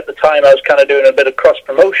Bondage, which at the time I was kind of doing a bit of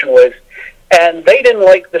cross-promotion with. And they didn't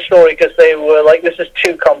like the story because they were like, this is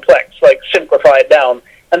too complex, like simplify it down.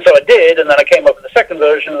 And so I did, and then I came up with the second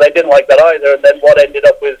version, and they didn't like that either. And then what ended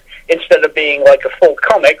up with, instead of being like a full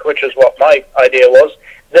comic, which is what my idea was,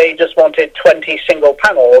 they just wanted 20 single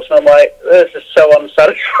panels. And I'm like, this is so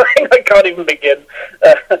unsatisfying, I can't even begin.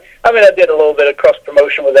 I mean, I did a little bit of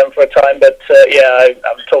cross-promotion with them for a time, but I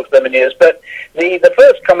haven't talked to them in years. But the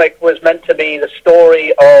first comic was meant to be the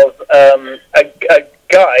story of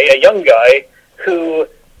a young guy who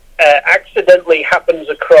accidentally happens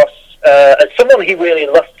across someone he really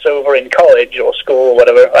lusts over in college or school or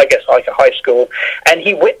whatever, I guess like a high school, and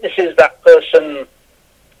he witnesses that person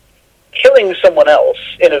killing someone else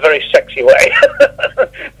in a very sexy way.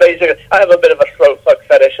 Basically, I have a bit of a throat fuck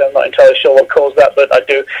fetish. I'm not entirely sure what caused that, but I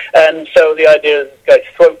do. And so the idea is this guy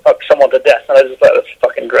throat fuck someone to death, and I just thought, that's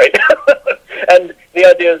fucking great. And the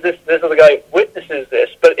idea is this other guy witnesses this,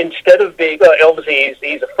 but instead of being, obviously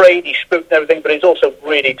he's afraid, he's spooked and everything, but he's also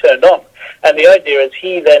really turned on. And the idea is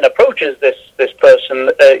he then approaches this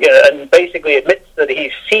person, and basically admits that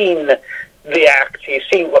he's seen the act, he's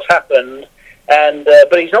seen what's happened, and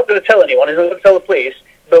but he's not going to tell anyone, he's not going to tell the police,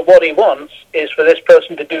 but what he wants is for this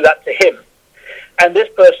person to do that to him. And this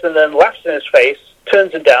person then laughs in his face,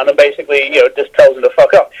 turns him down, and basically, just tells him to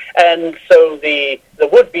fuck up. And so the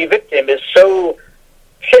would-be victim is so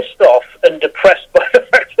pissed off and depressed by the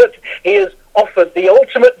fact that he has offered the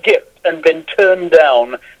ultimate gift and been turned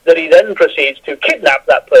down, that he then proceeds to kidnap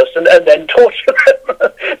that person and then torture them.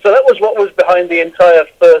 So that was what was behind the entire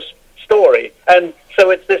first story. And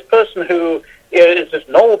so it's this person who is this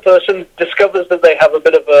normal person, discovers that they have a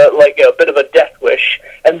bit of a death wish,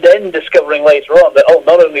 and and then discovering later on that, oh,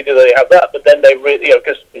 not only do they have that, but then they really,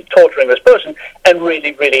 because torturing this person, and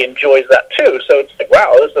really, really enjoys that too. So it's like,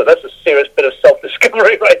 wow, that's a serious bit of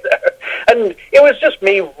self-discovery right there. And it was just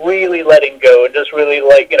me really letting go and just really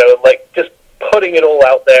just putting it all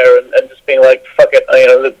out there and just being like, fuck it,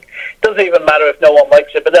 it doesn't even matter if no one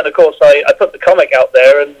likes it. But then, of course, I put the comic out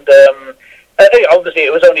there, and obviously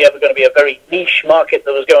it was only ever going to be a very niche market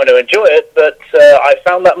that was going to enjoy it, but I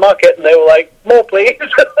found that market, and they were like, more please.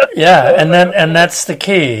 Yeah, and that's the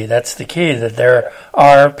key. That's the key, that there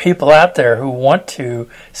are people out there who want to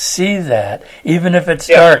see that, even if it's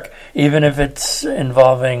dark, even if it's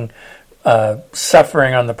involving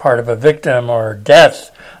suffering on the part of a victim or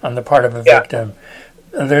death on the part of a victim.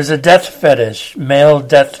 There's a death fetish, male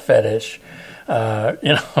death fetish.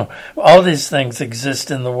 All these things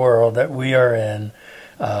exist in the world that we are in.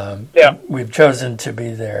 We've chosen to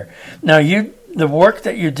be there. Now, the work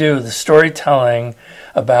that you do, the storytelling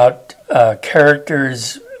about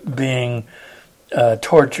characters being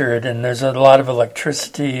tortured, and there's a lot of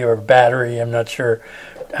electricity or battery, I'm not sure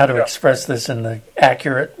how to express this in the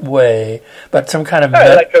accurate way, but some kind of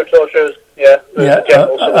electro tortures,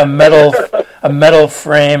 a metal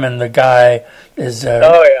frame, and the guy is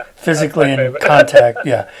physically in contact,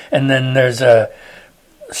 and then there's a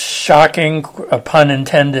shocking, a pun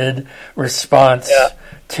intended, response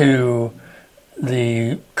to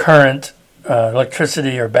the current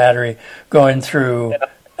electricity or battery going through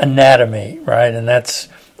anatomy, right? And that's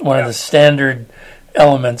one of the standard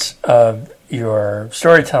elements of your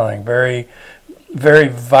storytelling. Very, very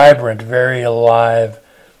vibrant, very alive.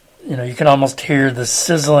 You can almost hear the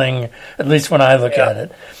sizzling, at least when I look at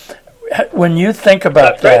it. When you think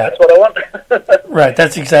about that's what I want. Right,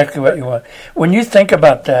 that's exactly what you want. When you think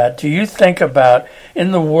about that, do you think about,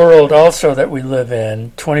 in the world also that we live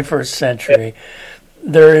in, 21st century,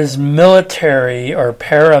 there is military or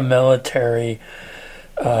paramilitary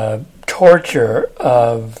torture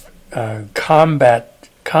of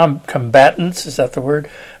combatants, is that the word?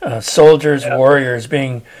 Soldiers, warriors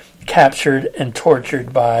being captured and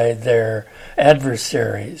tortured by their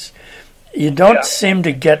adversaries. You don't seem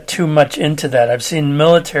to get too much into that. I've seen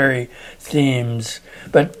military themes,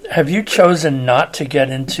 but have you chosen not to get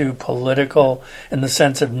into political in the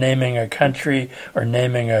sense of naming a country or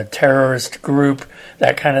naming a terrorist group,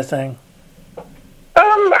 that kind of thing?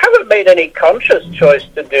 I haven't made any conscious choice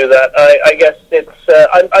to do that. I guess it's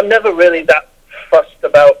I'm never really that fussed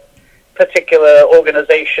about particular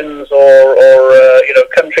organizations or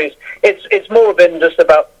countries. It's more been just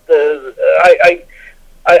about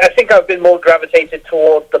I think I've been more gravitated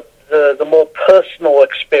toward the more personal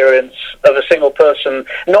experience of a single person,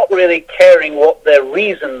 not really caring what their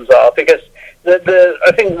reasons are, because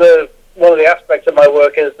I think one of the aspects of my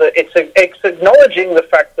work is that it's acknowledging the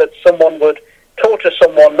fact that someone would torture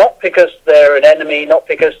someone not because they're an enemy, not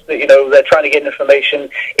because they're trying to get information.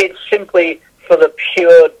 It's simply for the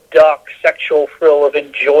pure, dark, sexual thrill of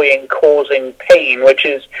enjoying causing pain, which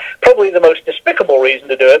is probably the most despicable reason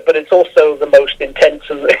to do it, but it's also the most intense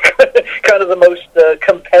and kind of the most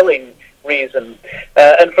compelling reason.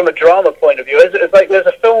 And from a drama point of view, it's like there's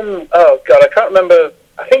a film, oh God, I can't remember,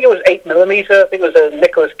 I think it was 8mm, I think it was a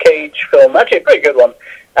Nicolas Cage film, actually a pretty good one,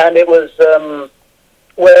 and it was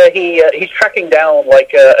where he's tracking down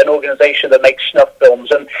like an organization that makes snuff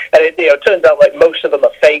films, and it turns out like most of them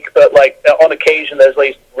are fake, but like on occasion there's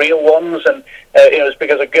these real ones, and it's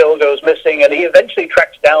because a girl goes missing, and he eventually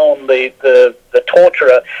tracks down the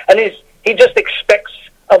torturer, and he just expects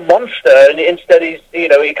a monster, and instead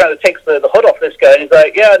he kind of takes the hood off this guy, and he's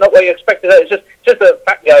like, yeah, not what you expected. It's just a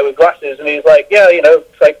fat guy with glasses, and he's like, yeah,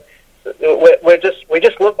 it's like, we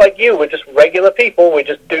just look like you. We're just regular people. We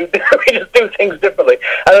just do things differently.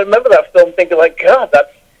 And I remember that film thinking like, God,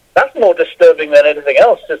 that's more disturbing than anything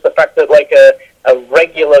else. Just the fact that like a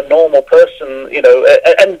regular normal person,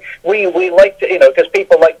 and we like to, because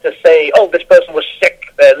people like to say, oh, this person was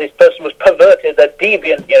sick, this person was perverted, they're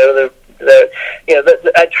deviant, they're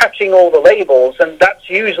attaching all the labels, and that's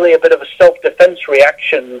usually a bit of a self-defense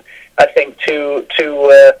reaction, I think, to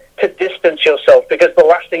distance yourself, because the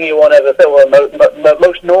last thing you want to ever think, well,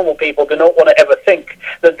 most normal people do not want to ever think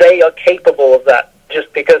that they are capable of that,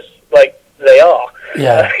 just because, like, they are.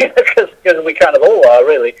 Yeah. Because we kind of all are,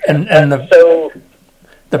 really. And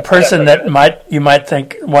the person that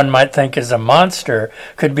one might think is a monster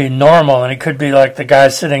could be normal, and it could be like the guy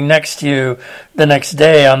sitting next to you the next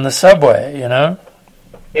day on the subway, Yeah,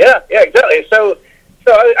 exactly. So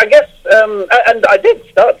I guess, and I did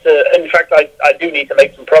start to, in fact, I do need to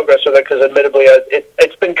make some progress with it, because admittedly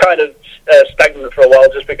it's been kind of stagnant for a while,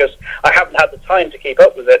 just because I haven't had the time to keep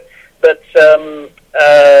up with it. But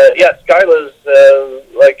Skylar's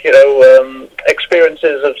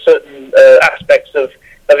experiences of certain aspects of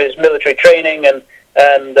his military training, and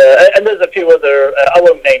there's a few other. I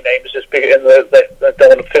won't name names just because I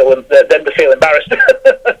don't want to feel them to feel embarrassed.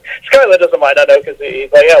 Skylar doesn't mind, I know, because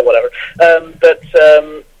he's like, yeah, whatever. But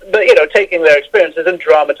taking their experiences and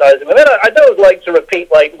dramatizing them. I don't like to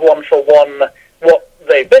repeat like one for one what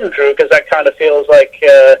they've been through, because that kind of feels like.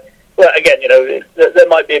 There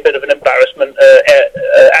might be a bit of an embarrassment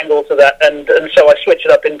angle to that, and so I switch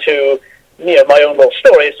it up into my own little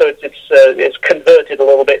story, so it's converted a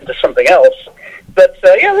little bit into something else. But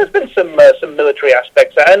there's been some military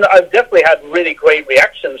aspects, and I've definitely had really great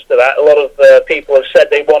reactions to that. A lot of people have said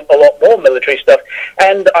they want a lot more military stuff,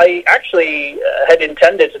 and I actually had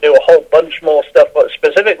intended to do a whole bunch more stuff,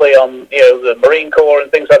 specifically on the Marine Corps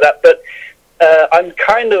and things like that. But I'm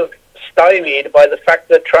kind of stymied by the fact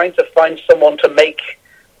that trying to find someone to make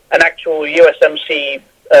an actual USMC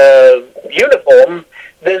uniform,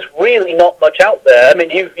 there's really not much out there. I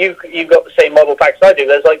mean, you've got the same model packs I do.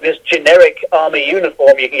 There's like this generic army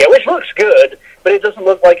uniform you can get, which looks good, but it doesn't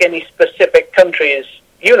look like any specific country's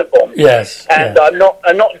uniform. Yes. And yeah.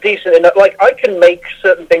 I'm not decent enough. Like, I can make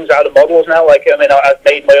certain things out of models now. Like, I mean, I've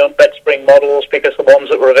made my own bed spring models because the ones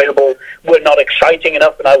that were available were not exciting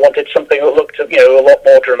enough, and I wanted something that looked, a lot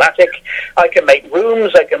more dramatic. I can make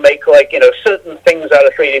rooms. I can make certain things out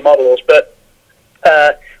of 3D models, but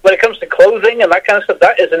when it comes to clothing and that kind of stuff,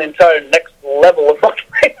 that is an entire next level of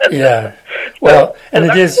modeling. Yeah. Well, and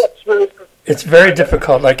it's very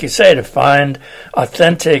difficult, like you say, to find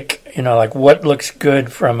authentic, like what looks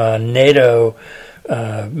good from a NATO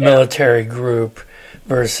military group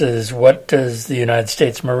versus what does the United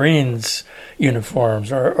States Marines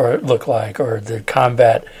uniforms or look like, or the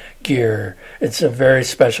combat gear. It's a very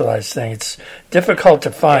specialized thing. It's difficult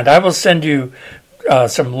to find. I will send you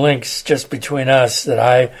some links just between us that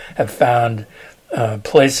I have found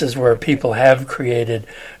places where people have created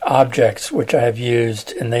objects which I have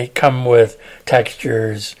used, and they come with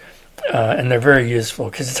textures, and they're very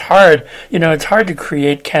useful because it's hard. It's hard to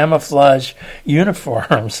create camouflage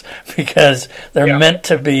uniforms because they're meant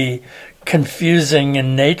to be confusing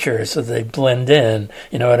in nature, so they blend in.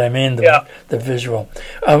 You know what I mean? The visual.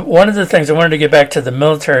 One of the things I wanted to get back to the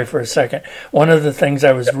military for a second. One of the things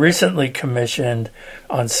I was recently commissioned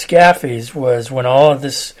on Scaffies was when all of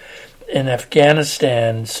this in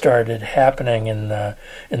Afghanistan started happening in the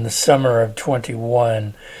summer of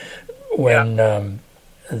 21, when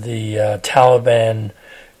the Taliban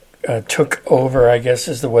took over, I guess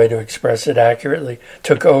is the way to express it accurately,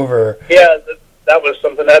 took over. Yeah, that was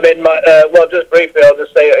something. I mean, just briefly, I'll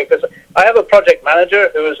just say, because I have a project manager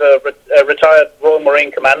who is a retired Royal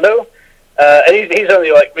Marine Commando, and he's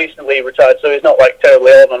only recently retired, so he's not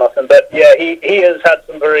terribly old or nothing. But yeah, he has had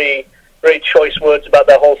some very, very choice words about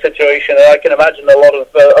that whole situation, and I can imagine a lot of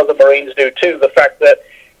other Marines do too. The fact that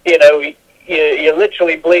you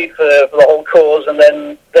literally bleed for the whole cause, and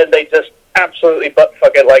then they just absolutely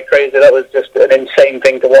buttfuck it like crazy. That was just an insane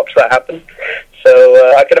thing to watch that happen.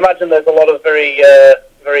 So I can imagine there's a lot of very,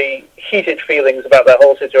 very heated feelings about that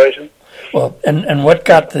whole situation. Well, and what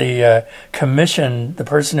got the commission, the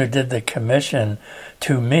person who did the commission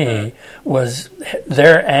to me, was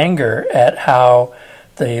their anger at how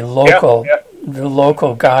the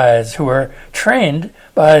local guys who were trained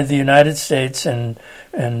by the United States and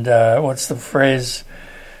what's the phrase?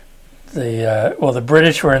 The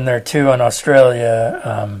British were in there too, and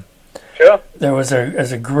Australia. Sure. There was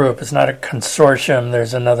as a group. It's not a consortium.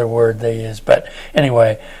 There's another word they use, but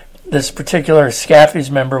anyway, this particular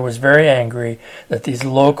Scaffies member was very angry that these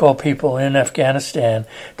local people in Afghanistan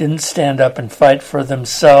didn't stand up and fight for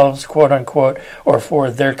themselves, quote unquote, or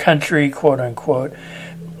for their country, quote unquote.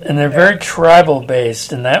 And they're very tribal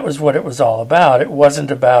based, and that was what it was all about. It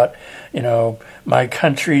wasn't about, my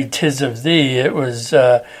country, 'tis of thee. It was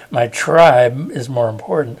my tribe is more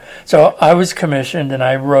important. So I was commissioned, and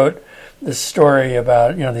I wrote this story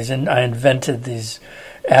about, I invented these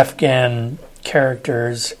Afghan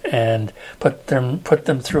characters and put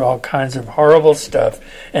them through all kinds of horrible stuff,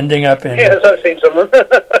 ending up in I've seen some.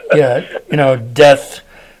 death,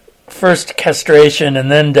 first castration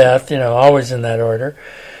and then death. Always in that order.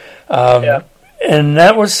 And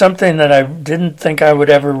that was something that I didn't think I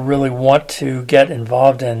would ever really want to get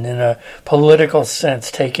involved in a political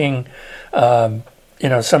sense, taking,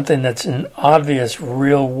 something that's an obvious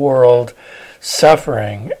real world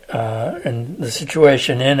suffering and the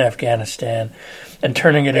situation in Afghanistan and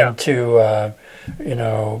turning it into,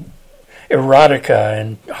 erotica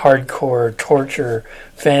and hardcore torture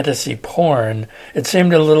fantasy porn. It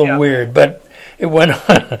seemed a little weird, but it went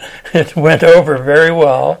it went over very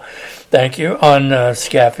well. Thank you on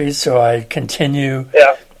Scaffies. So I continue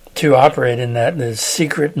to operate in that. The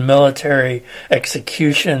secret military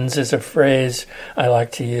executions is a phrase I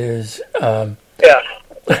like to use.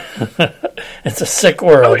 It's a sick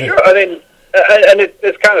world. Oh, sure. I mean, and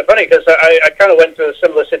it's kind of funny because I kind of went through a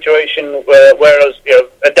similar situation where I was,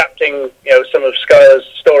 adapting, some of Skylar's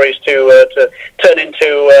stories to turn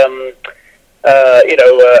into,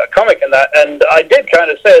 a comic and that. And I did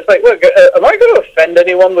kind of say, it's like, look, am I going to offend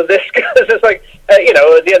anyone with this? Because it's like, at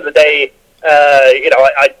the end of the day,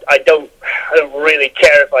 I don't really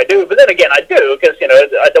care if I do, but then again, I do because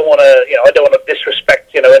I don't want to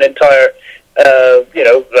disrespect an entire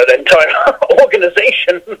an entire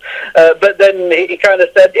organization. But then he kind of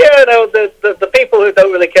said, the people who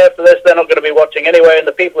don't really care for this, they're not going to be watching anyway, and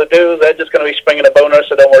the people who do, they're just going to be springing a boner,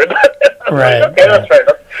 so don't worry about it. Right. Okay, that's fair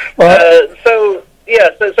enough. Well, so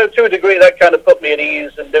to a degree, that kind of put me at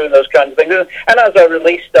ease in doing those kinds of things. And as I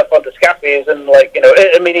release stuff onto Scaffies, and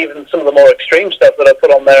even some of the more extreme stuff that I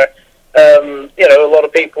put on there, a lot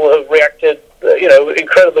of people have reacted,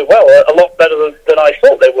 incredibly well, a lot better than I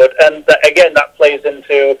thought they would. And again, that plays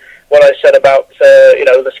into what I said about,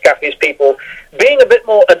 the Scaffies people being a bit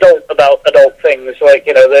more adult about adult things. Like,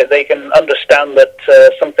 they can understand that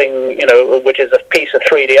something, which is a piece of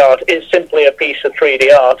 3D art is simply a piece of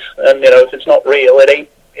 3D art. And, if it's not real, it ain't.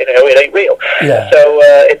 It ain't real. Yeah. So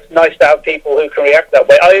it's nice to have people who can react that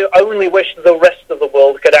way. I only wish the rest of the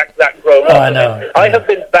world could act that grown up. I know. I have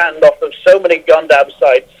been banned off of so many Gundam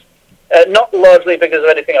sites, not largely because of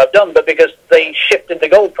anything I've done, but because they shifted the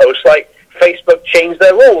goalposts. Like, Facebook changed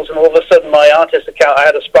their rules, and all of a sudden my artist account, I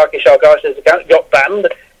had a Sparky Shark artist account, got banned.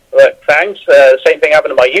 Thanks. Same thing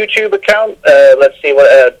happened to my YouTube account. Let's see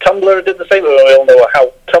what Tumblr did the same. We all know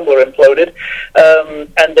how Tumblr imploded.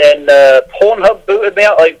 And then Pornhub booted me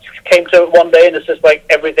out. I came to it one day and it's just like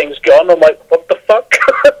everything's gone. I'm like, what the fuck?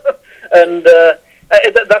 And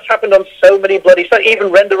that's happened on so many bloody sites. Even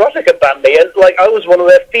Renderotica banned me, and like I was one of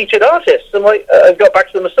their featured artists. And like I got back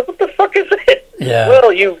to them and said, what the fuck is this? Yeah.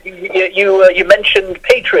 Well, you mentioned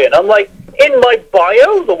Patreon. I'm like, in my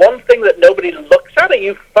bio, the one thing that nobody looks at, are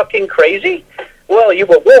you fucking crazy? Well, you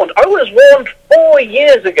were warned. I was warned 4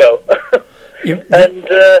 years ago.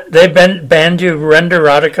 They banned you,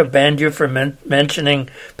 Renderotica banned you for mentioning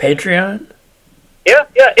Patreon? Yeah,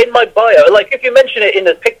 in my bio. Like, if you mention it in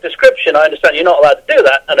the pic description, I understand you're not allowed to do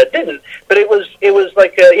that, and I didn't. But it was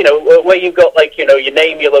like, where you got, like, your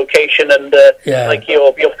name, your location, and, like,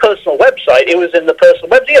 your personal website. It was in the personal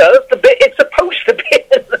website. That's the bit it's supposed to be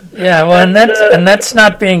in. Yeah, well, and that's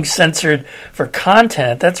not being censored for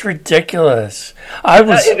content. That's ridiculous. It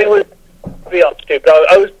was beyond stupid.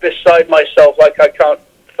 I was beside myself, like, I can't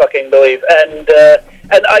fucking believe. And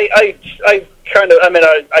I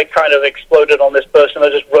kind of exploded on this person. I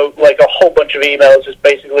just wrote like a whole bunch of emails, just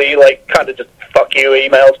basically like kind of just fuck you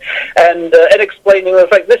emails, and explaining the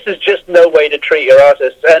fact this is just no way to treat your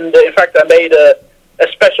artists. And in fact, I made a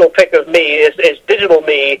special pic of me, is digital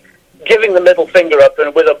me, giving the middle finger up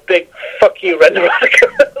and with a big fuck you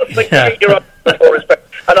Renderotica. Like, treat your artists with full respect.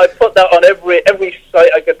 And I put that on every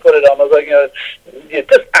site I could put it on. I was like, you're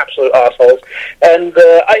just absolute assholes. And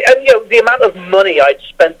the amount of money I'd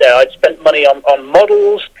spent there, I'd spent money on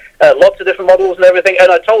models, lots of different models and everything.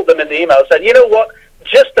 And I told them in the email, I said, you know what?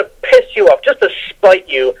 Just to piss you off, just to spite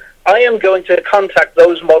you, I am going to contact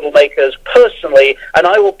those model makers personally, and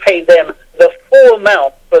I will pay them the full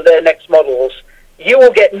amount for their next models. You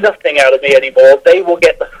will get nothing out of me anymore. They will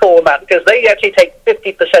get the full amount because they actually take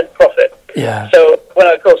 50% profit. Yeah. So when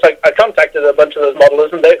I contacted a bunch of those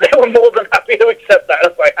modelers, and they were more than happy to accept that. I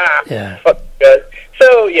was like, fuck you guys.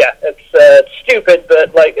 So yeah, it's stupid,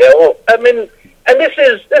 but like, I mean, and this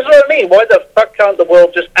is what I mean. Why the fuck can't the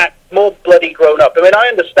world just act more bloody grown up? I mean, I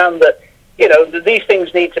understand that these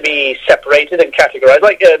things need to be separated and categorized.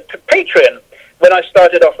 Like Patreon. When I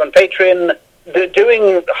started off on Patreon,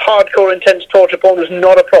 doing hardcore intense torture porn was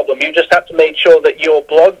not a problem. You just had to make sure that your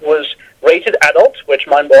blog was rated adult, which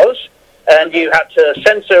mine was, and you had to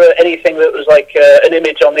censor anything that was like an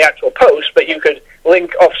image on the actual post, but you could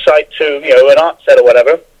link off-site to an art set or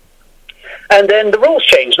whatever. And then the rules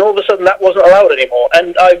changed, and all of a sudden that wasn't allowed anymore.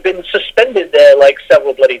 And I've been suspended there like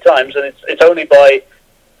several bloody times, and it's only by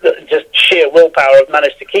just sheer willpower I've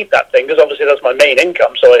managed to keep that thing, because obviously that's my main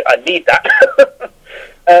income, so I need that.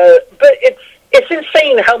 But it's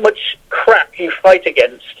insane how much crap you fight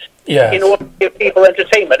against in order to give people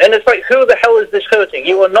entertainment. And it's like, who the hell is this hurting?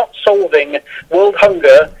 You are not solving world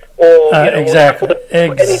hunger or exactly.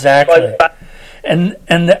 Like that. And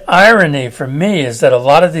the irony for me is that a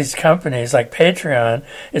lot of these companies, like Patreon,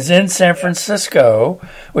 is in San Francisco,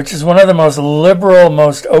 which is one of the most liberal,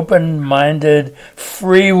 most open-minded,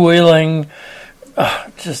 freewheeling.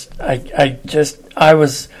 I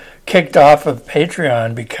was kicked off of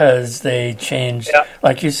Patreon because they changed,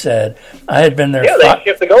 like you said. I had been there. Yeah, they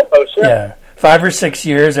shift the goalposts. Yeah. 5 or 6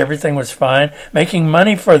 years, everything was fine, making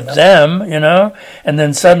money for them, and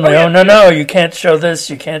then suddenly, no, you can't show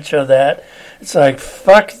this, you can't show that. It's like,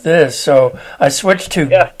 fuck this. So I switched to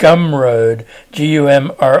Gumroad,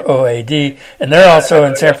 Gumroad, and they're also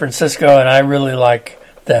in San Francisco, and I really like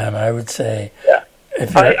them, I would say. Yeah.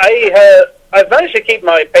 I've managed to keep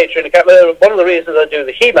my Patreon account. One of the reasons I do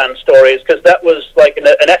the He-Man story is because that was like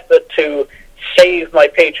an effort to save my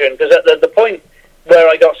Patreon, because at the point where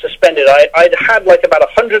I got suspended, I'd had like about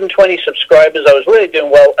 120 subscribers. I was really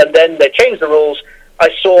doing well, and then they changed the rules.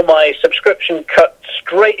 I saw my subscription cut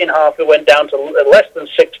straight in half. It went down to less than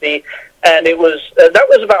 60, and it was that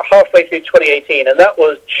was about halfway through 2018, and that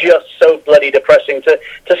was just so bloody depressing to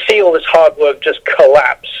see all this hard work just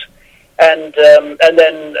collapse. And then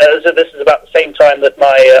so this is about the same time that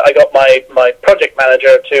I got my project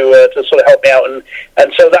manager to sort of help me out,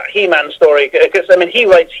 and so that He-Man story, because he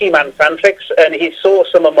writes He-Man fanfics, and he saw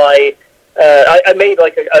some of my I made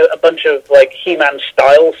like a bunch of like He-Man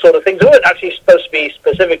style sort of things. It wasn't actually supposed to be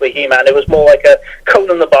specifically He-Man. It was more like a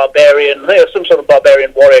Conan the Barbarian, some sort of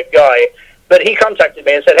barbarian warrior guy. But he contacted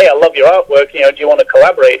me and said, "Hey, I love your artwork. Do you want to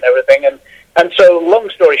collaborate and everything?" And so, long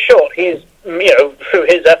story short, he's, through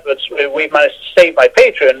his efforts, we've managed to save my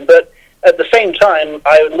Patreon. But at the same time,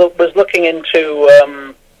 I was looking into,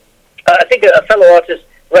 I think a fellow artist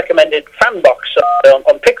recommended Fanbox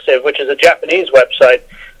on Pixiv, which is a Japanese website.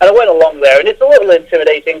 And I went along there, and it's a little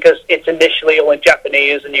intimidating because it's initially all in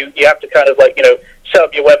Japanese, and you have to kind of set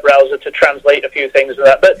up your web browser to translate a few things and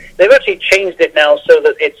that. But they've actually changed it now so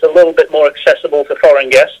that it's a little bit more accessible to foreign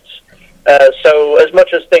guests. So as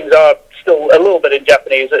much as things are still a little bit in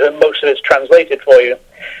Japanese, most of it's translated for you.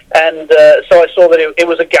 And so I saw that it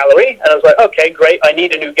was a gallery, and I was like, okay, great, I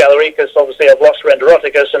need a new gallery, because obviously I've lost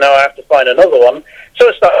Renderotica, so now I have to find another one. So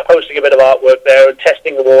I started posting a bit of artwork there and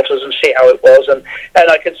testing the waters and see how it was, and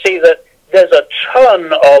I could see that there's a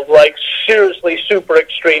ton of, seriously super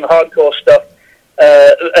extreme hardcore stuff,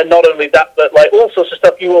 and not only that, but all sorts of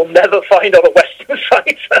stuff you will never find on a Western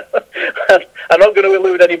site. I'm not going to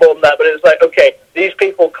allude any more than that, but it's like, okay, these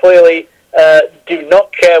people clearly do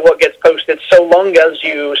not care what gets posted so long as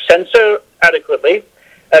you censor adequately,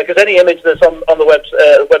 because any image that's on the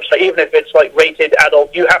website, even if it's rated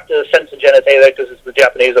adult, you have to censor genitalia because it's the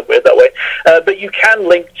Japanese are weird that way. But you can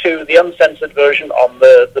link to the uncensored version on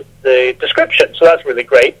the description, so that's really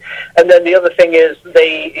great. And then the other thing is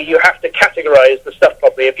you have to categorize the stuff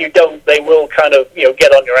properly. If you don't, they will kind of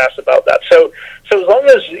get on your ass about that. So as long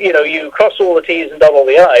as you cross all the T's and dot all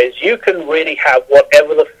the I's, you can really have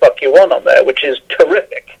whatever the fuck you want on there, which is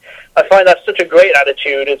terrific. I find that's such a great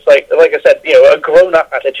attitude. It's like I said, a grown-up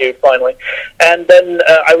attitude finally. And then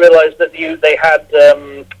I realized that they had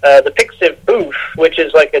the Pixiv booth, which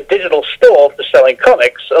is like a digital store for selling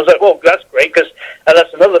comics. I was like, well, that's great, and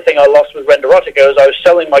that's another thing I lost with Renderotica, is I was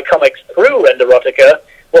selling my comics through Renderotica.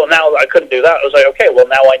 Well, now that I couldn't do that, I was like, okay, well,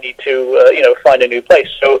 now I need to, find a new place.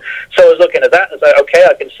 So I was looking at that, and I was like, okay,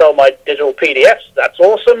 I can sell my digital PDFs. That's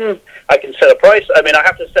awesome. I can set a price. I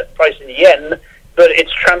have to set the price in yen, but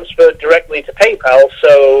it's transferred directly to PayPal,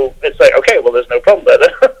 so it's like, okay, well, there's no problem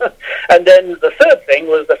there. And then the third thing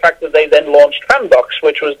was the fact that they then launched Fanbox,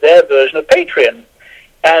 which was their version of Patreon.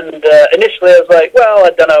 And initially I was like, well,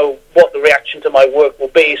 I don't know what the reaction to my work will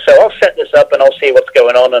be, so I'll set this up and I'll see what's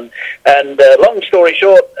going on. And long story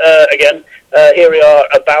short, again, here we are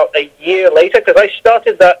about a year later, because I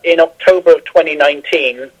started that in October of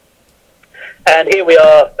 2019. And here we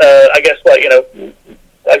are, I guess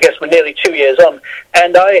we're nearly 2 years on,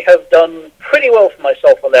 and I have done pretty well for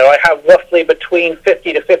myself on there. I have roughly between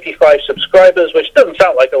 50 to 55 subscribers, which doesn't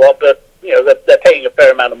sound like a lot, but they're paying a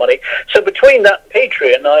fair amount of money. So between that and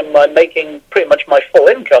Patreon, I'm making pretty much my full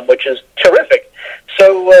income, which is terrific.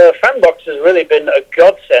 So Fanbox has really been a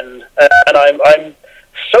godsend, and I'm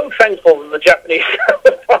so thankful that the Japanese have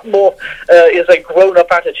far more is a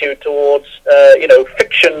grown-up attitude towards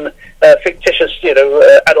fiction, fictitious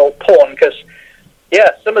adult porn, because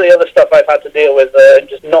some of the other stuff I've had to deal with,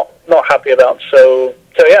 just not happy about. So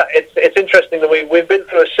yeah, it's interesting that we've been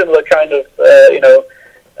through a similar kind of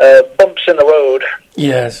bumps in the road.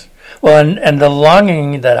 Yes. Well, and the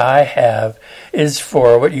longing that I have is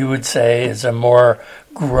for what you would say is a more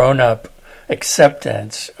grown-up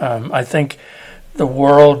acceptance. I think the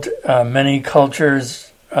world, many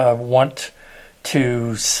cultures want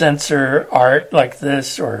to censor art like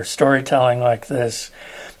this or storytelling like this.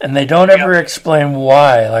 And they don't ever explain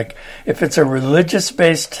why. Like, if it's a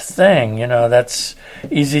religious-based thing, that's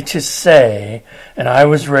easy to say. And I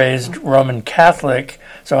was raised Roman Catholic,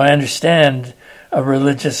 so I understand a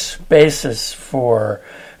religious basis for,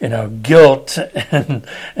 guilt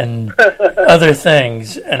and other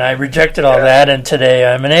things. And I rejected all that, and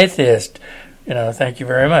today I'm an atheist. Thank you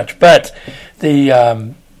very much. But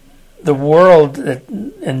the world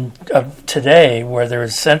of today, where there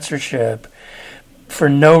is censorship, for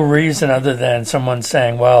no reason other than someone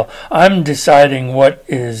saying, well, I'm deciding what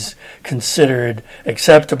is considered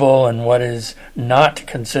acceptable and what is not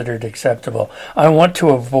considered acceptable. I want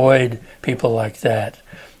to avoid people like that.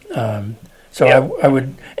 I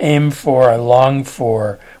would I long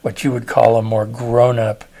for what you would call a more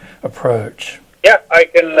grown-up approach. Yeah, I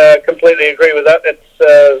can completely agree with that.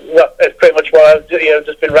 It's pretty much what I've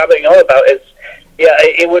just been rabbiting on about.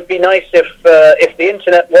 It would be nice if the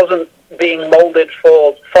internet wasn't being molded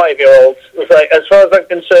for 5-year-olds. Like, as far as I'm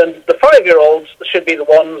concerned, the 5-year-olds should be the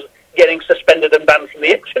ones getting suspended and banned from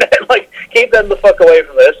the internet. Like, keep them the fuck away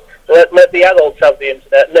from this. Let the adults have the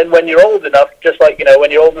internet. And then when you're old enough, just like,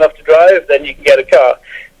 when you're old enough to drive, then you can get a car.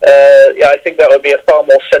 I think that would be a far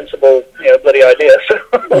more sensible, bloody idea.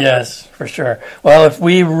 Yes, for sure. Well, if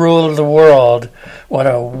we ruled the world, what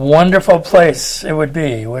a wonderful place it would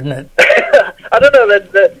be, wouldn't it? I don't know,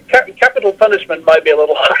 the capital punishment might be a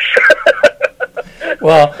little harsh.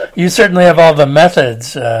 Well, you certainly have all the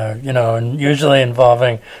methods, and usually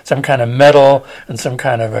involving some kind of metal and some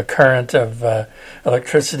kind of a current of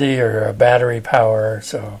electricity or a battery power.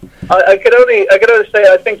 So I could only say,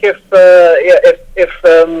 I think if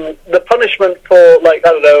the punishment for, like,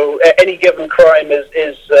 I don't know, any given crime is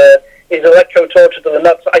electro torture to the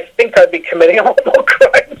nuts, I think I'd be committing a lot more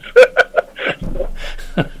crimes.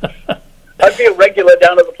 I'd be a regular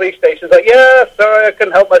down at the police station. It's like, yeah, sorry, I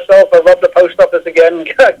couldn't help myself. I robbed the post office again.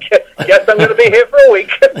 Guess I'm going to be here for a week.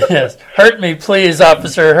 Yes. Hurt me, please,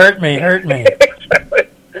 officer. Hurt me. Exactly.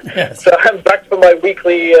 Yes. So I'm back for my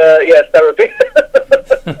weekly therapy.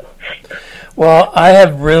 Well, I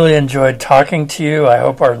have really enjoyed talking to you. I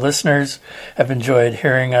hope our listeners have enjoyed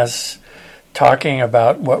hearing us talking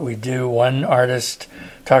about what we do, one artist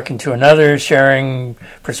talking to another, sharing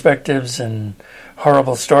perspectives and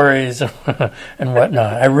horrible stories and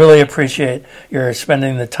whatnot. I really appreciate your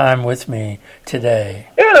spending the time with me today.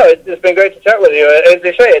 Yeah, no, it's been great to chat with you. As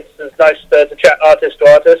they say, it's nice to chat artist to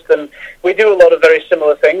artist, and we do a lot of very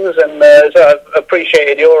similar things, and so I've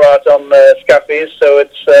appreciated your art on Scaffies, so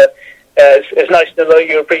it's nice to know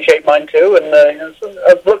you appreciate mine too, and I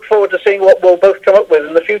look forward to seeing what we'll both come up with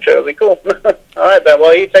in the future. It'll be cool. All right, Ben,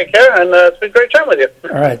 well, you take care, and it's been great chatting with you.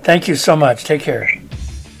 All right, thank you so much. Take care.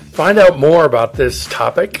 Find out more about this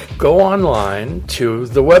topic, go online to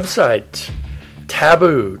the website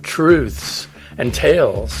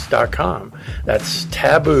taboo-truths-and-tales.com. That's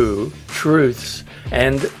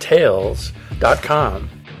taboo-truths-and-tales.com.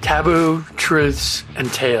 Taboo, Truths,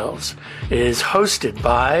 and Tales is hosted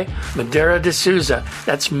by Madera D'Souza.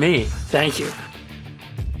 That's me. Thank you.